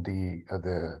and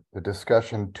the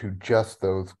discussion to just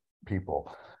those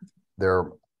people. There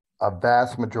are a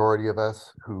vast majority of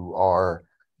us who are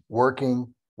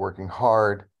working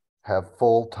hard, have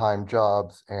full-time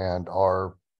jobs, and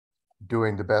are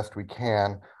doing the best we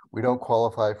can. We don't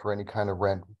qualify for any kind of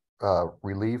rent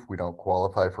relief. We don't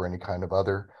qualify for any kind of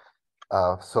other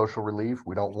social relief.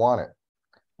 We don't want it.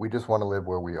 We just want to live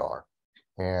where we are.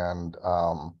 And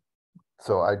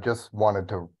so I just wanted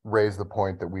to raise the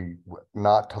point that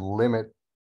not to limit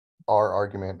our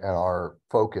argument and our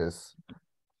focus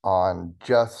on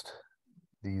just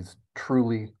these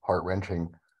truly heart-wrenching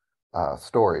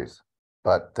stories,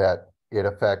 but that it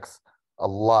affects a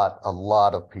lot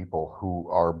of people who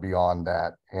are beyond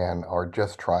that and are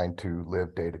just trying to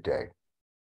live day to day.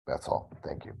 That's all.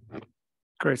 Thank you.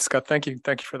 Great, Scott. Thank you.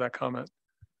 Thank you for that comment.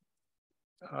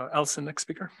 Allison, next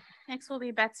speaker. Next will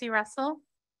be Betsy Russell.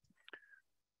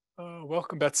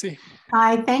 Welcome, Betsy.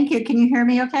 Hi, thank you. Can you hear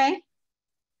me okay?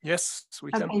 Yes,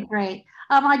 we can. Okay, great.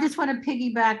 I just want to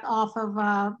piggyback off of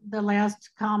the last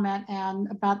comment and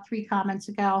about 3 comments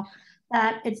ago,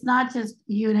 that it's not just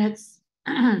units,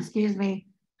 excuse me,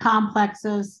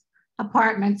 complexes,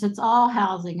 apartments, it's all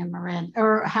housing in Marin,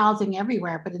 or housing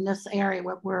everywhere, but in this area,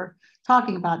 what we're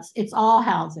talking about, it's all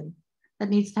housing that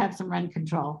needs to have some rent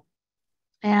control.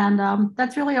 And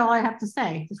that's really all I have to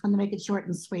say. Just want to make it short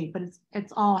and sweet, but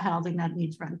it's all housing that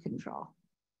needs rent control.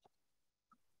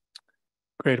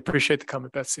 Great, appreciate the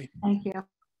comment, Betsy. Thank you.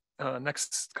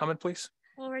 Next comment, please.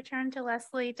 We'll return to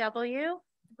Leslie W. I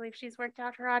believe she's worked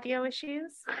out her audio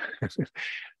issues.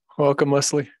 Welcome,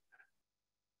 Leslie.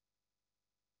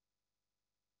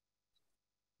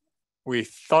 We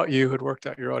thought you had worked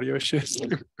out your audio issues.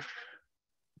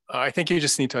 I think you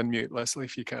just need to unmute, Leslie,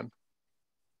 if you can.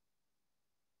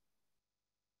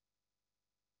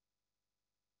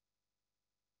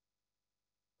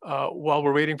 While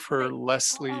we're waiting for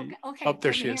Leslie. Okay. Oh,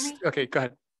 there she is. Okay, go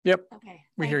ahead. Yep. Okay.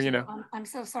 We hear you now. I'm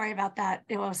so sorry about that.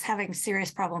 I was having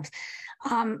serious problems.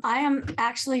 I am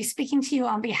actually speaking to you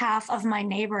on behalf of my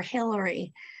neighbor,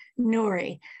 Hillary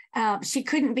Nuri. She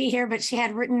couldn't be here, but she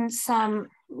had written some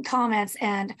comments,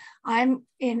 and I'm,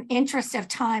 in interest of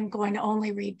time, going to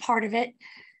only read part of it.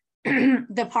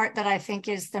 The part that I think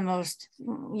is the most,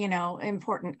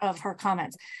 important of her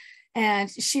comments. And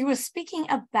she was speaking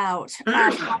about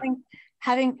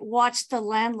having watched the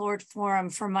landlord forum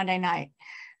for Monday night.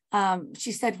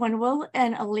 She said, when Will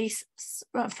and Elise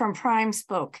from Prime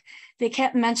spoke, they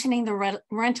kept mentioning the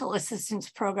rental assistance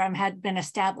program had been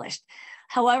established.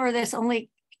 However, this only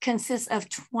consists of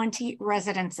 20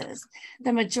 residences.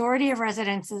 The majority of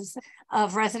residents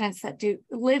that do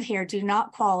live here do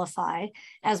not qualify,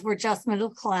 as we're just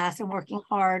middle class and working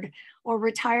hard, or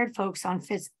retired folks on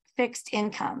fixed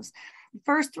incomes. The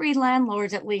first 3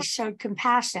 landlords at least showed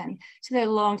compassion to their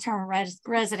long-term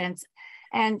residents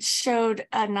and showed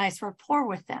a nice rapport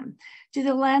with them. Do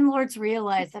the landlords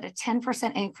realize that a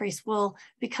 10% increase will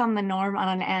become the norm on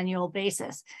an annual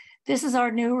basis? This is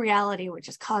our new reality, which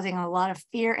is causing a lot of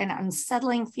fear and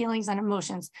unsettling feelings and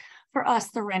emotions for us,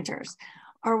 the renters.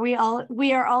 We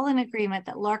are all in agreement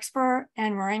that Larkspur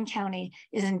and Marin County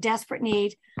is in desperate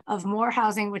need of more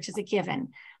housing, which is a given.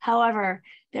 However,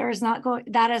 that is not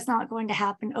going to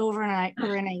happen overnight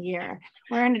or in a year.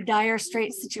 We're in a dire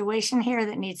straight situation here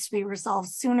that needs to be resolved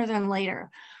sooner than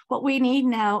later. What we need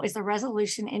now is a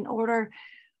resolution in order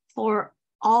for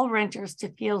all renters to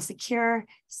feel secure,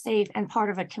 safe, and part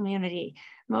of a community.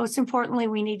 Most importantly,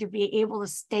 we need to be able to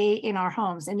stay in our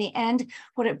homes. In the end,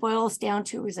 what it boils down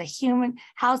to is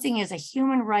housing is a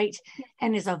human right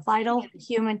and is a vital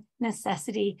human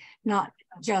necessity, not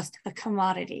just a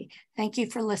commodity. Thank you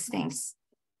for listening.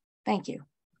 Thank you.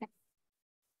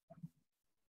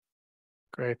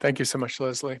 Great, thank you so much,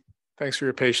 Leslie. Thanks for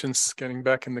your patience getting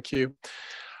back in the queue.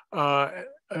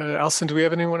 Alison, do we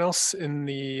have anyone else in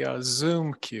the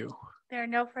Zoom queue? There are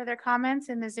no further comments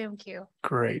in the Zoom queue.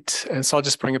 Great. And so I'll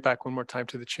just bring it back one more time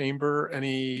to the chamber.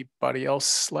 Anybody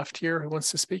else left here who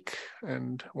wants to speak?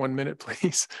 And 1 minute,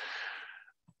 please.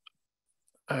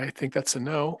 I think that's a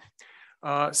no.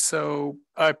 So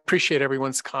I appreciate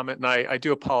everyone's comment, and I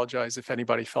do apologize if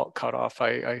anybody felt cut off.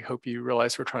 I hope you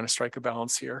realize we're trying to strike a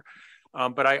balance here.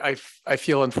 But I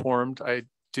feel informed. I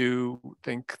do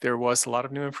think there was a lot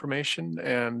of new information,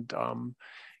 and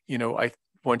I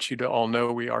want you to all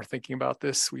know we are thinking about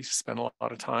this. We've spent a lot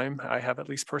of time. I have, at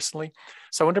least personally.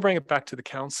 So I want to bring it back to the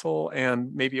council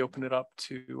and maybe open it up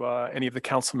to any of the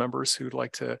council members who'd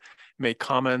like to make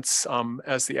comments.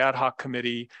 As the ad hoc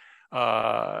committee,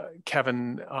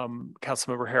 Kevin,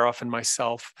 Councilmember Haroff, and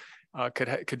myself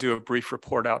could do a brief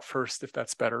report out first, if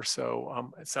that's better.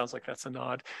 So it sounds like that's a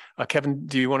nod. Kevin,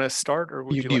 do you want to start, or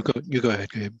would you go ahead,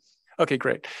 Gabe. Okay,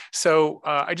 great. So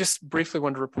I just briefly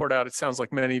wanted to report out. It sounds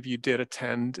like many of you did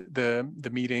attend the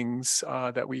meetings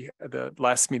the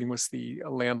last meeting was the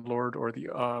landlord or the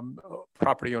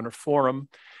property owner forum,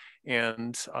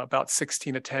 and about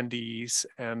 16 attendees.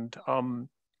 And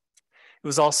It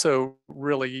was also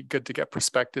really good to get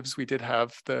perspectives. We did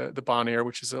have the Bon Air,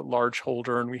 which is a large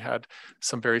holder, and we had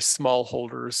some very small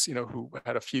holders, who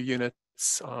had a few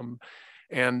units.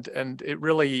 And it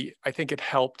really, I think it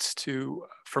helped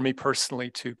for me personally,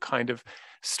 to kind of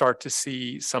start to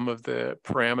see some of the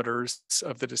parameters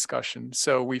of the discussion.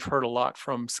 So we've heard a lot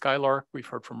from Skylark, we've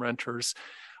heard from renters.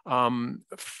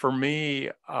 For me,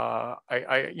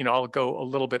 I'll go a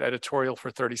little bit editorial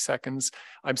for 30 seconds.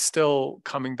 I'm still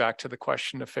coming back to the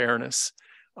question of fairness.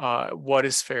 What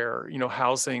is fair?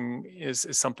 Housing is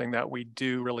something that we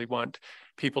do really want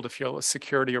people to feel a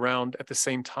security around. At the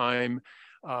same time,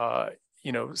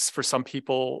 for some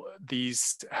people,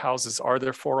 these houses are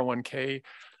their 401k.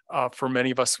 For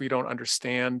many of us, we don't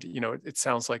understand, it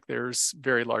sounds like there's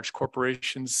very large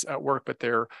corporations at work, but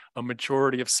they're a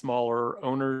majority of smaller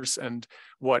owners, and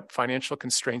what financial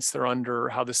constraints they're under,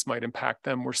 how this might impact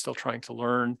them, we're still trying to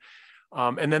learn.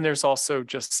 And then there's also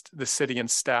just the city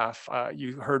and staff.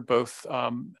 You heard both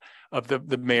of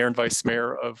the mayor and vice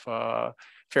mayor of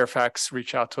Fairfax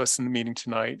reach out to us in the meeting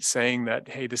tonight saying that,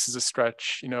 hey, this is a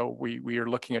stretch, we are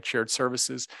looking at shared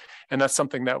services. And that's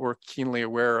something that we're keenly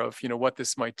aware of, what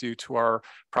this might do to our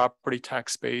property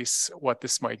tax base, what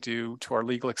this might do to our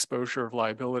legal exposure of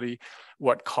liability,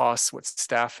 what costs, what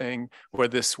staffing, where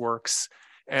this works.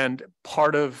 And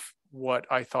part of what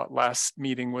I thought last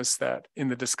meeting was that in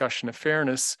the discussion of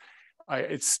fairness,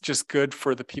 it's just good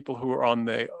for the people who are on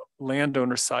the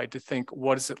landowner side to think,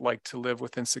 what is it like to live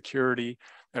with insecurity?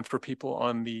 And for people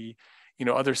on the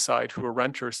other side who are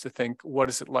renters to think, what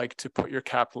is it like to put your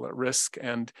capital at risk?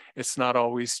 And it's not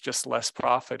always just less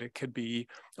profit. It could be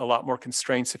a lot more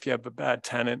constraints. If you have a bad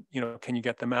tenant, can you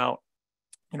get them out?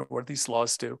 What do these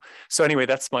laws do? So anyway,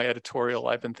 that's my editorial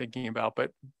I've been thinking about.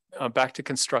 But back to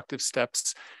constructive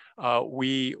steps.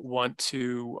 We want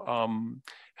to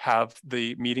have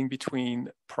the meeting between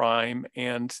Prime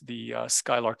and the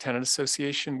Skylark Tenant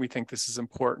Association. We think this is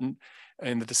important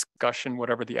in the discussion,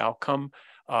 whatever the outcome.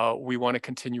 We want to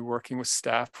continue working with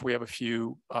staff. We have a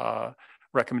few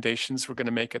recommendations we're going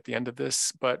to make at the end of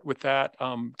this. But with that,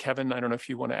 Kevin, I don't know if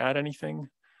you want to add anything.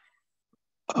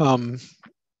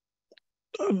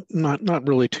 Not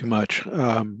really too much.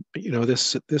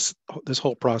 This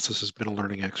whole process has been a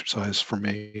learning exercise for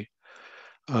me.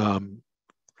 I've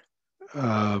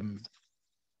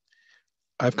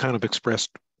kind of expressed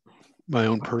my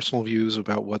own personal views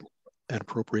about what an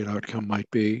appropriate outcome might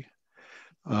be.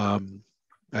 I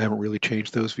haven't really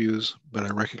changed those views, but I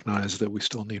recognize that we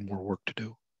still need more work to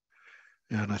do.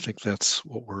 And I think that's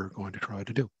what we're going to try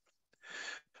to do.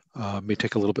 May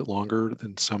take a little bit longer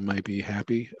than some may be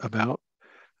happy about,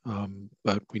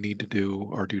 but we need to do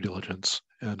our due diligence,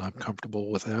 and I'm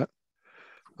comfortable with that.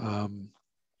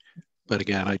 But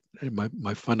again,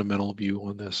 my fundamental view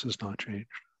on this has not changed.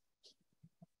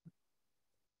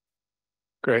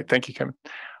 Great, thank you, Kevin.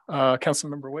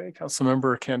 Councilmember Way,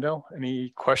 Councilmember Candell,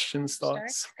 any questions,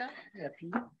 thoughts?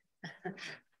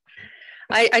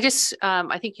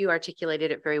 I think you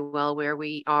articulated it very well where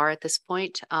we are at this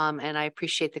point. And I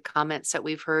appreciate the comments that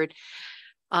we've heard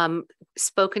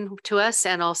spoken to us,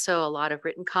 and also a lot of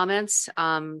written comments.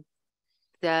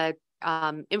 The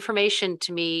information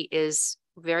to me is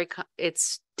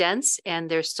it's dense,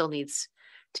 and there still needs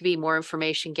to be more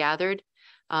information gathered.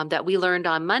 That we learned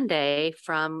on Monday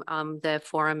from the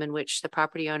forum in which the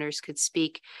property owners could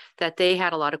speak, that they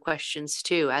had a lot of questions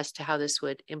too as to how this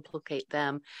would implicate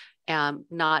them,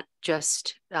 not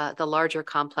just the larger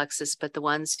complexes, but the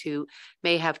ones who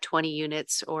may have 20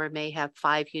 units or may have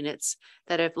 5 units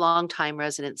that have longtime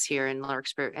residents here in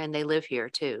Larkspur, and they live here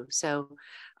too. So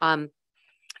I'm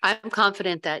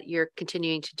confident that you're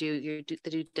continuing to do the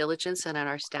due diligence, and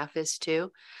our staff is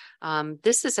too.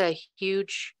 This is a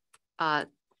huge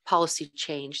policy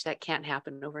change that can't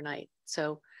happen overnight.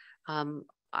 So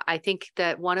I think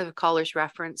that one of the callers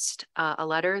referenced a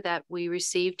letter that we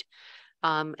received,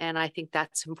 and I think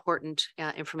that's important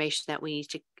information that we need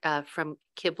to, from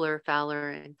Kibler, Fowler,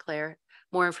 and Claire,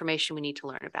 more information we need to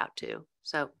learn about too.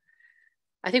 So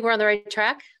I think we're on the right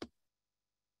track,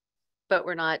 but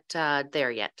we're not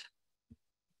there yet.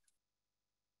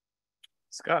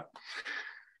 Scott.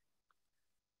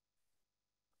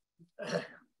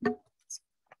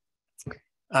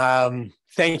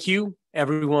 Thank you,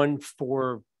 everyone,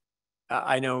 for.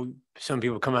 I know some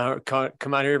people come out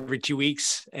here every 2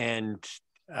 weeks, and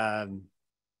it's a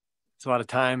lot of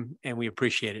time, and we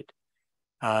appreciate it.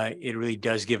 It really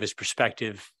does give us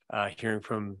perspective, hearing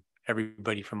from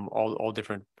everybody from all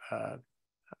different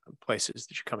places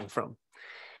that you're coming from.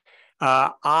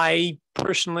 I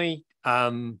personally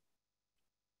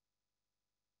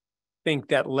think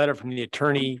that letter from the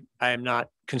attorney I am not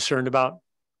concerned about.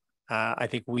 I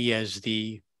think we as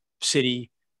the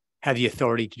city have the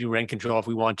authority to do rent control if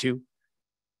we want to.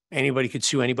 Anybody could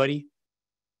sue anybody,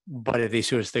 but if they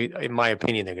sue us, in my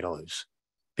opinion, they're going to lose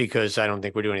because I don't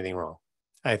think we're doing anything wrong.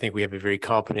 I think we have a very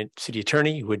competent city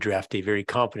attorney who would draft a very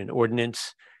competent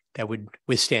ordinance that would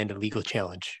withstand a legal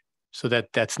challenge. So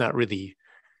that's not really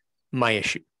my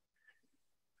issue.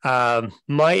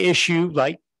 My issue,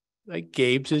 like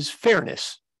Gabe's, is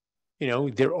fairness. You know,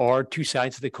 there are two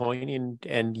sides of the coin,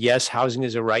 and yes, housing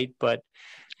is a right, but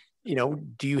you know,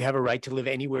 do you have a right to live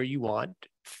anywhere you want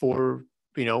for,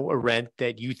 you know, a rent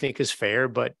that you think is fair,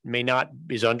 but may not,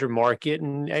 is under market,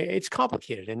 and it's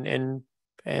complicated.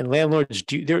 And landlords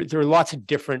do, there are lots of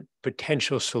different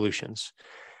potential solutions.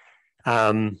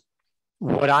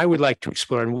 What I would like to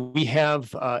explore, and we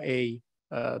have a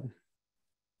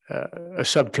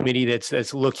subcommittee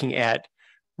that's looking at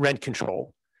rent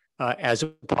control as a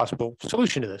possible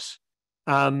solution to this.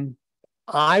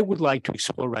 I would like to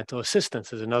explore rental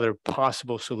assistance as another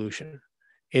possible solution.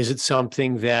 Is it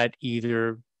something that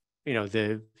either, you know,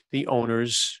 the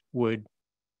owners would,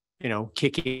 you know,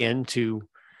 kick in to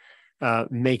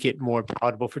make it more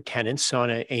palatable for tenants on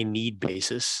a need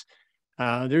basis?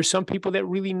 There's some people that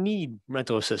really need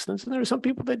rental assistance, and there are some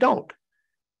people that don't.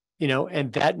 You know,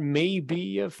 and that may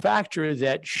be a factor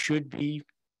that should be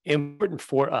important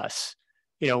for us.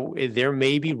 You know, there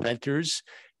may be renters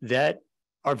that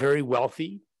are very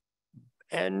wealthy,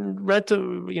 and rent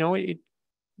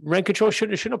control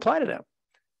shouldn't apply to them.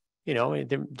 You know,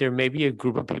 there may be a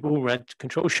group of people who rent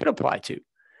control should apply to,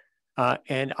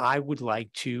 and I would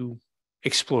like to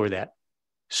explore that.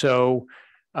 So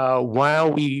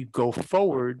while we go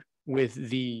forward with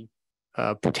the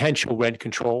potential rent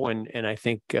control, and I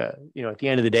think you know, at the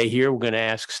end of the day here, we're going to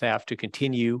ask staff to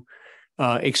continue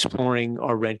exploring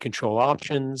our rent control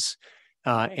options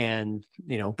and,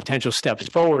 you know, potential steps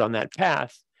forward on that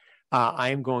path. I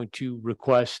am going to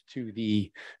request to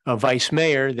the vice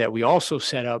mayor that we also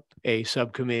set up a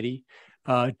subcommittee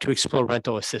to explore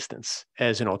rental assistance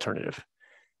as an alternative,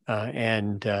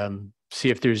 and see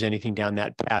if there's anything down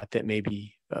that path that may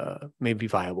be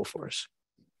viable for us.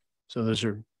 So those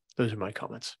are my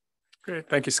comments. Great,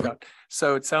 thank you, Scott.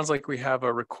 So it sounds like we have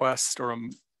a request, or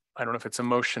I don't know if it's a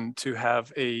motion, to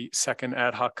have a second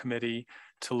ad hoc committee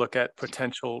to look at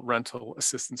potential rental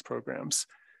assistance programs.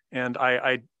 And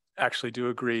I actually do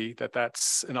agree that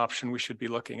that's an option we should be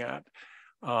looking at.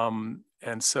 And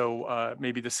so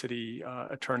maybe the city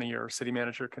attorney or city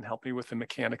manager can help me with the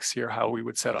mechanics here, how we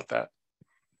would set up that.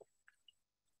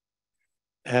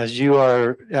 As you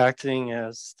are acting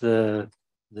as the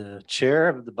chair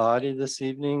of the body this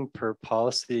evening, per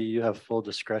policy, you have full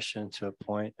discretion to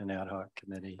appoint an ad hoc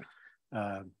committee.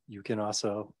 You can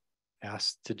also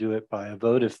ask to do it by a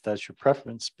vote if that's your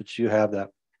preference, but you have that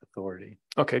authority.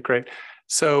 Okay, great.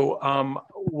 So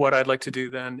what I'd like to do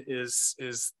then is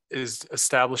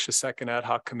establish a second ad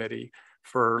hoc committee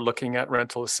for looking at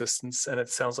rental assistance. And it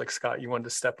sounds like, Scott, you wanted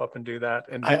to step up and do that.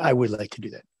 And I would like to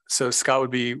do that. So Scott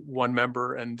would be one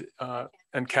member, and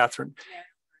Catherine.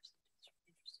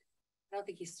 I don't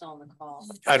think he's still on the call.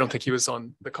 I don't think he was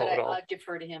on the call at all. I'll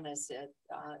defer to him as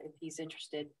if he's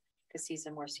interested, because he's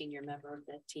a more senior member of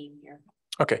the team here.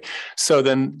 Okay, so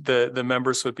then the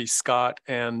members would be Scott,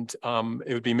 and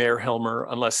it would be Mayor Helmer,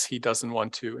 unless he doesn't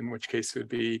want to, in which case it would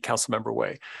be Councilmember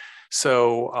Way.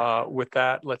 So with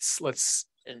that, let's.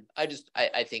 And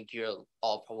I think you'll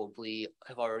all probably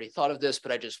have already thought of this,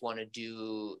 but I just want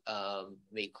to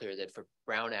make clear that for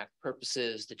Brown Act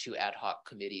purposes, the two ad hoc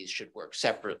committees should work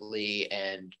separately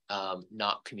and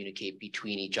not communicate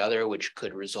between each other, which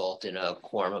could result in a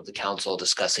quorum of the council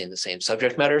discussing the same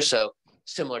subject matter. So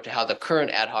similar to how the current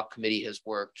ad hoc committee has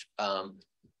worked,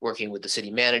 working with the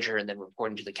city manager and then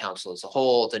reporting to the council as a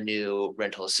whole, the new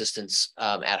rental assistance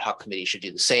ad hoc committee should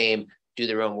do the same. Do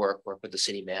their own work with the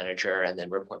city manager, and then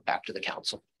report back to the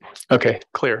council. Okay,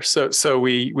 clear. So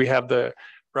we have the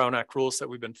Brown Act rules that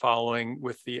we've been following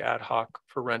with the ad hoc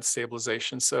for rent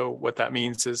stabilization. So what that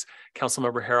means is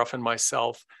Councilmember Haroff and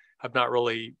myself have not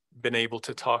really been able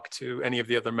to talk to any of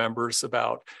the other members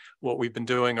about what we've been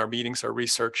doing, our meetings, our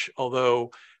research, although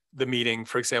the meeting,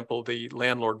 for example, the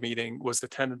landlord meeting was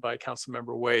attended by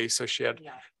Councilmember Way. So she had,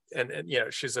 and you know,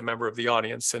 she's a member of the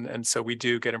audience. And so we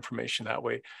do get information that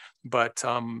way. But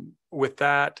with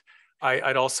that,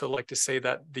 I'd also like to say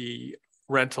that the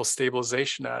rental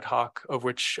stabilization ad hoc, of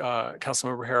which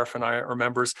Councilmember Haroff and I are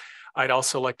members, I'd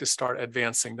also like to start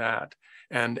advancing that.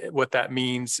 And what that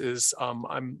means is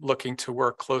I'm looking to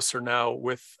work closer now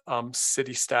with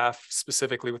city staff,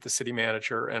 specifically with the city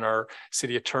manager and our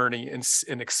city attorney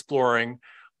in exploring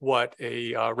what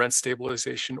a rent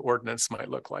stabilization ordinance might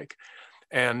look like.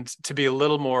 And to be a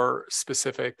little more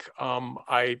specific,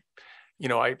 I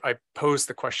posed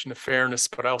the question of fairness,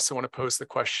 but I also want to pose the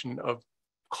question of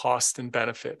cost and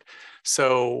benefit.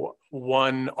 So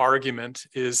one argument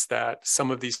is that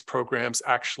some of these programs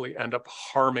actually end up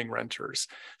harming renters.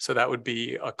 So that would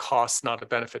be a cost, not a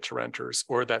benefit to renters,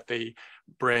 or that they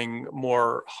bring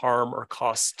more harm or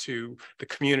cost to the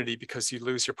community because you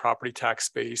lose your property tax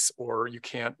base, or you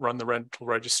can't run the rental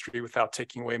registry without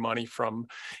taking away money from,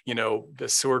 the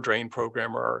sewer drain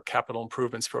program or our capital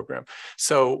improvements program.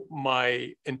 So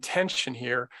my intention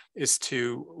here is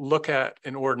to look at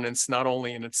an ordinance not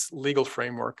only in its legal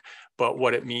framework, but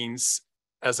what it means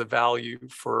as a value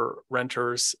for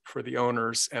renters, for the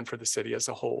owners, and for the city as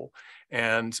a whole.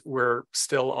 And we're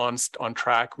still on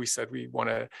track. We said we want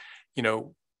to,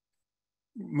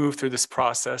 move through this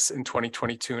process in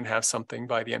 2022 and have something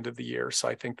by the end of the year. So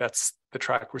I think that's the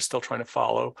track we're still trying to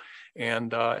follow,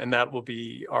 and that will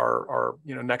be our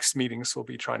next meetings. We'll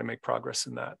be trying to make progress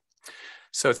in that.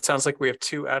 So it sounds like we have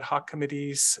 2 ad hoc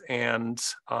committees and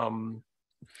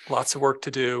lots of work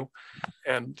to do,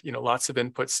 and lots of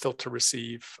input still to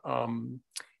receive.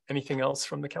 Anything else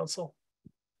from the council?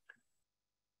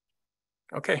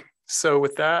 Okay, so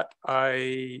with that,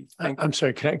 I'm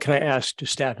sorry. Can I ask? Do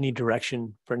staff need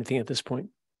direction for anything at this point?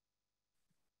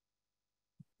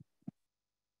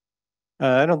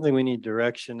 I don't think we need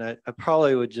direction. I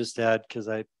probably would just add, because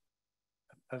I've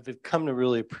come to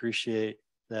really appreciate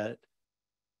that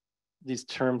these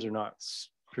terms are not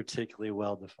particularly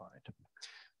well defined.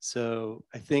 So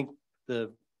I think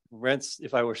the rents,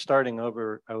 if I were starting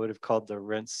over, I would have called the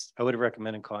rents, I would have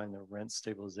recommended calling the rent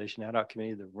stabilization ad hoc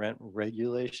committee the rent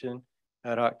regulation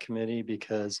ad hoc committee,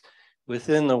 because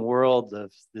within the world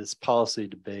of this policy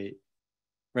debate,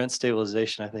 rent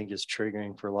stabilization, I think, is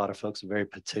triggering for a lot of folks a very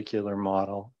particular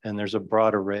model. And there's a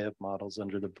broad array of models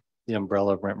under the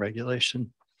umbrella of rent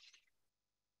regulation.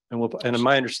 And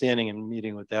my understanding in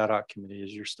meeting with the ad hoc committee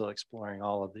is you're still exploring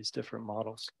all of these different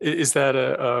models. Is that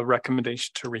a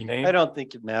recommendation to rename? I don't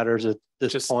think it matters at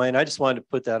this point. I just wanted to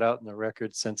put that out in the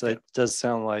record, since it does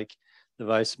sound like the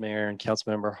Vice Mayor and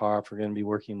Councilmember Hoff are going to be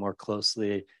working more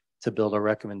closely to build a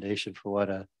recommendation for what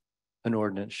an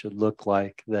ordinance should look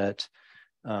like. That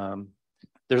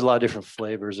there's a lot of different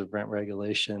flavors of rent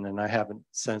regulation, and I haven't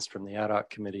sensed from the ad hoc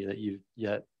committee that you've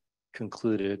yet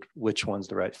concluded which one's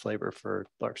the right flavor for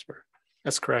Larkspur.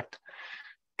 That's correct.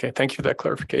 Okay, thank you for that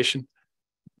clarification.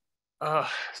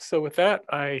 So with that,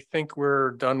 I think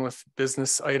we're done with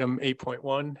business item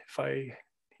 8.1. If I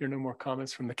hear no more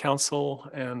comments from the council,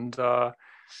 and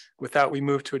with that, we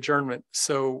move to adjournment.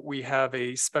 So we have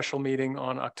a special meeting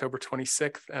on October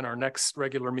 26th, and our next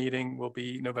regular meeting will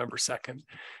be November 2nd.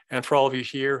 And for all of you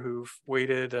here who've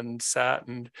waited and sat,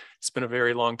 and it's been a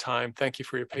very long time, thank you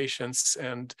for your patience.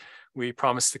 And we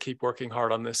promise to keep working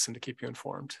hard on this and to keep you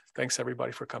informed. Thanks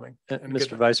everybody for coming. And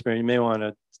Mr. Vice Mayor, you may want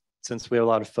to, since we have a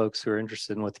lot of folks who are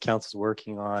interested in what the council's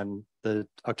working on, the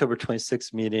October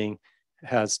 26th meeting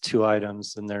has 2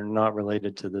 items, and they're not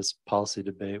related to this policy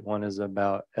debate. One is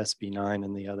about SB 9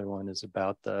 and the other one is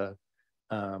about the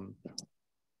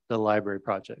library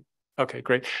project. Okay,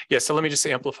 great. Yeah, so let me just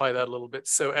amplify that a little bit.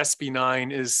 So SB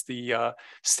 9 is the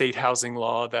state housing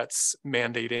law that's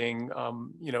mandating,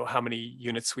 how many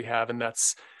units we have, and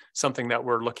that's something that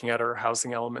we're looking at our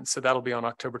housing element. So that'll be on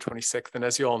October 26th. And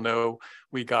as you all know,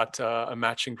 we got a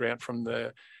matching grant from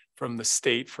the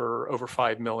state for over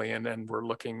 $5 million, and we're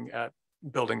looking at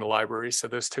building the library. So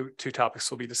those two topics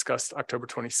will be discussed October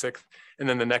 26th. And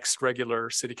then the next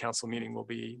regular city council meeting will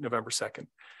be November 2nd.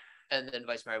 And then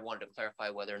Vice Mayor, I wanted to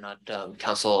clarify whether or not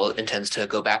council intends to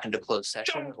go back into closed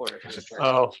session or.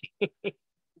 Oh,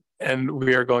 and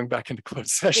we are going back into closed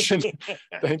session.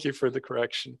 Thank you for the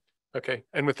correction. Okay,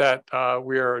 and with that,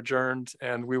 we are adjourned,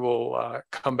 and we will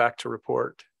come back to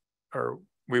report, or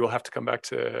we will have to come back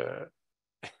to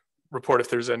report if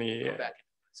there's any.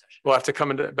 We'll have to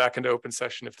come back into open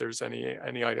session if there's any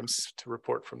items to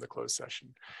report from the closed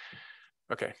session.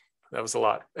 Okay, that was a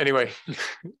lot. Anyway,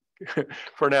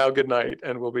 for now, good night,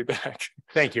 and we'll be back.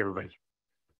 Thank you, everybody.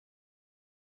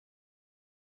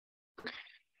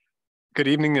 Good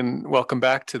evening and welcome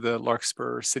back to the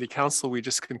Larkspur City Council. We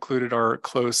just concluded our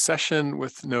closed session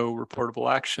with no reportable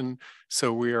action.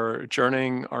 So we are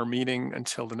adjourning our meeting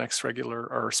until the next regular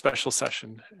or special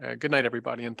session. Good night,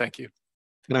 everybody, and thank you.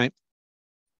 Good night.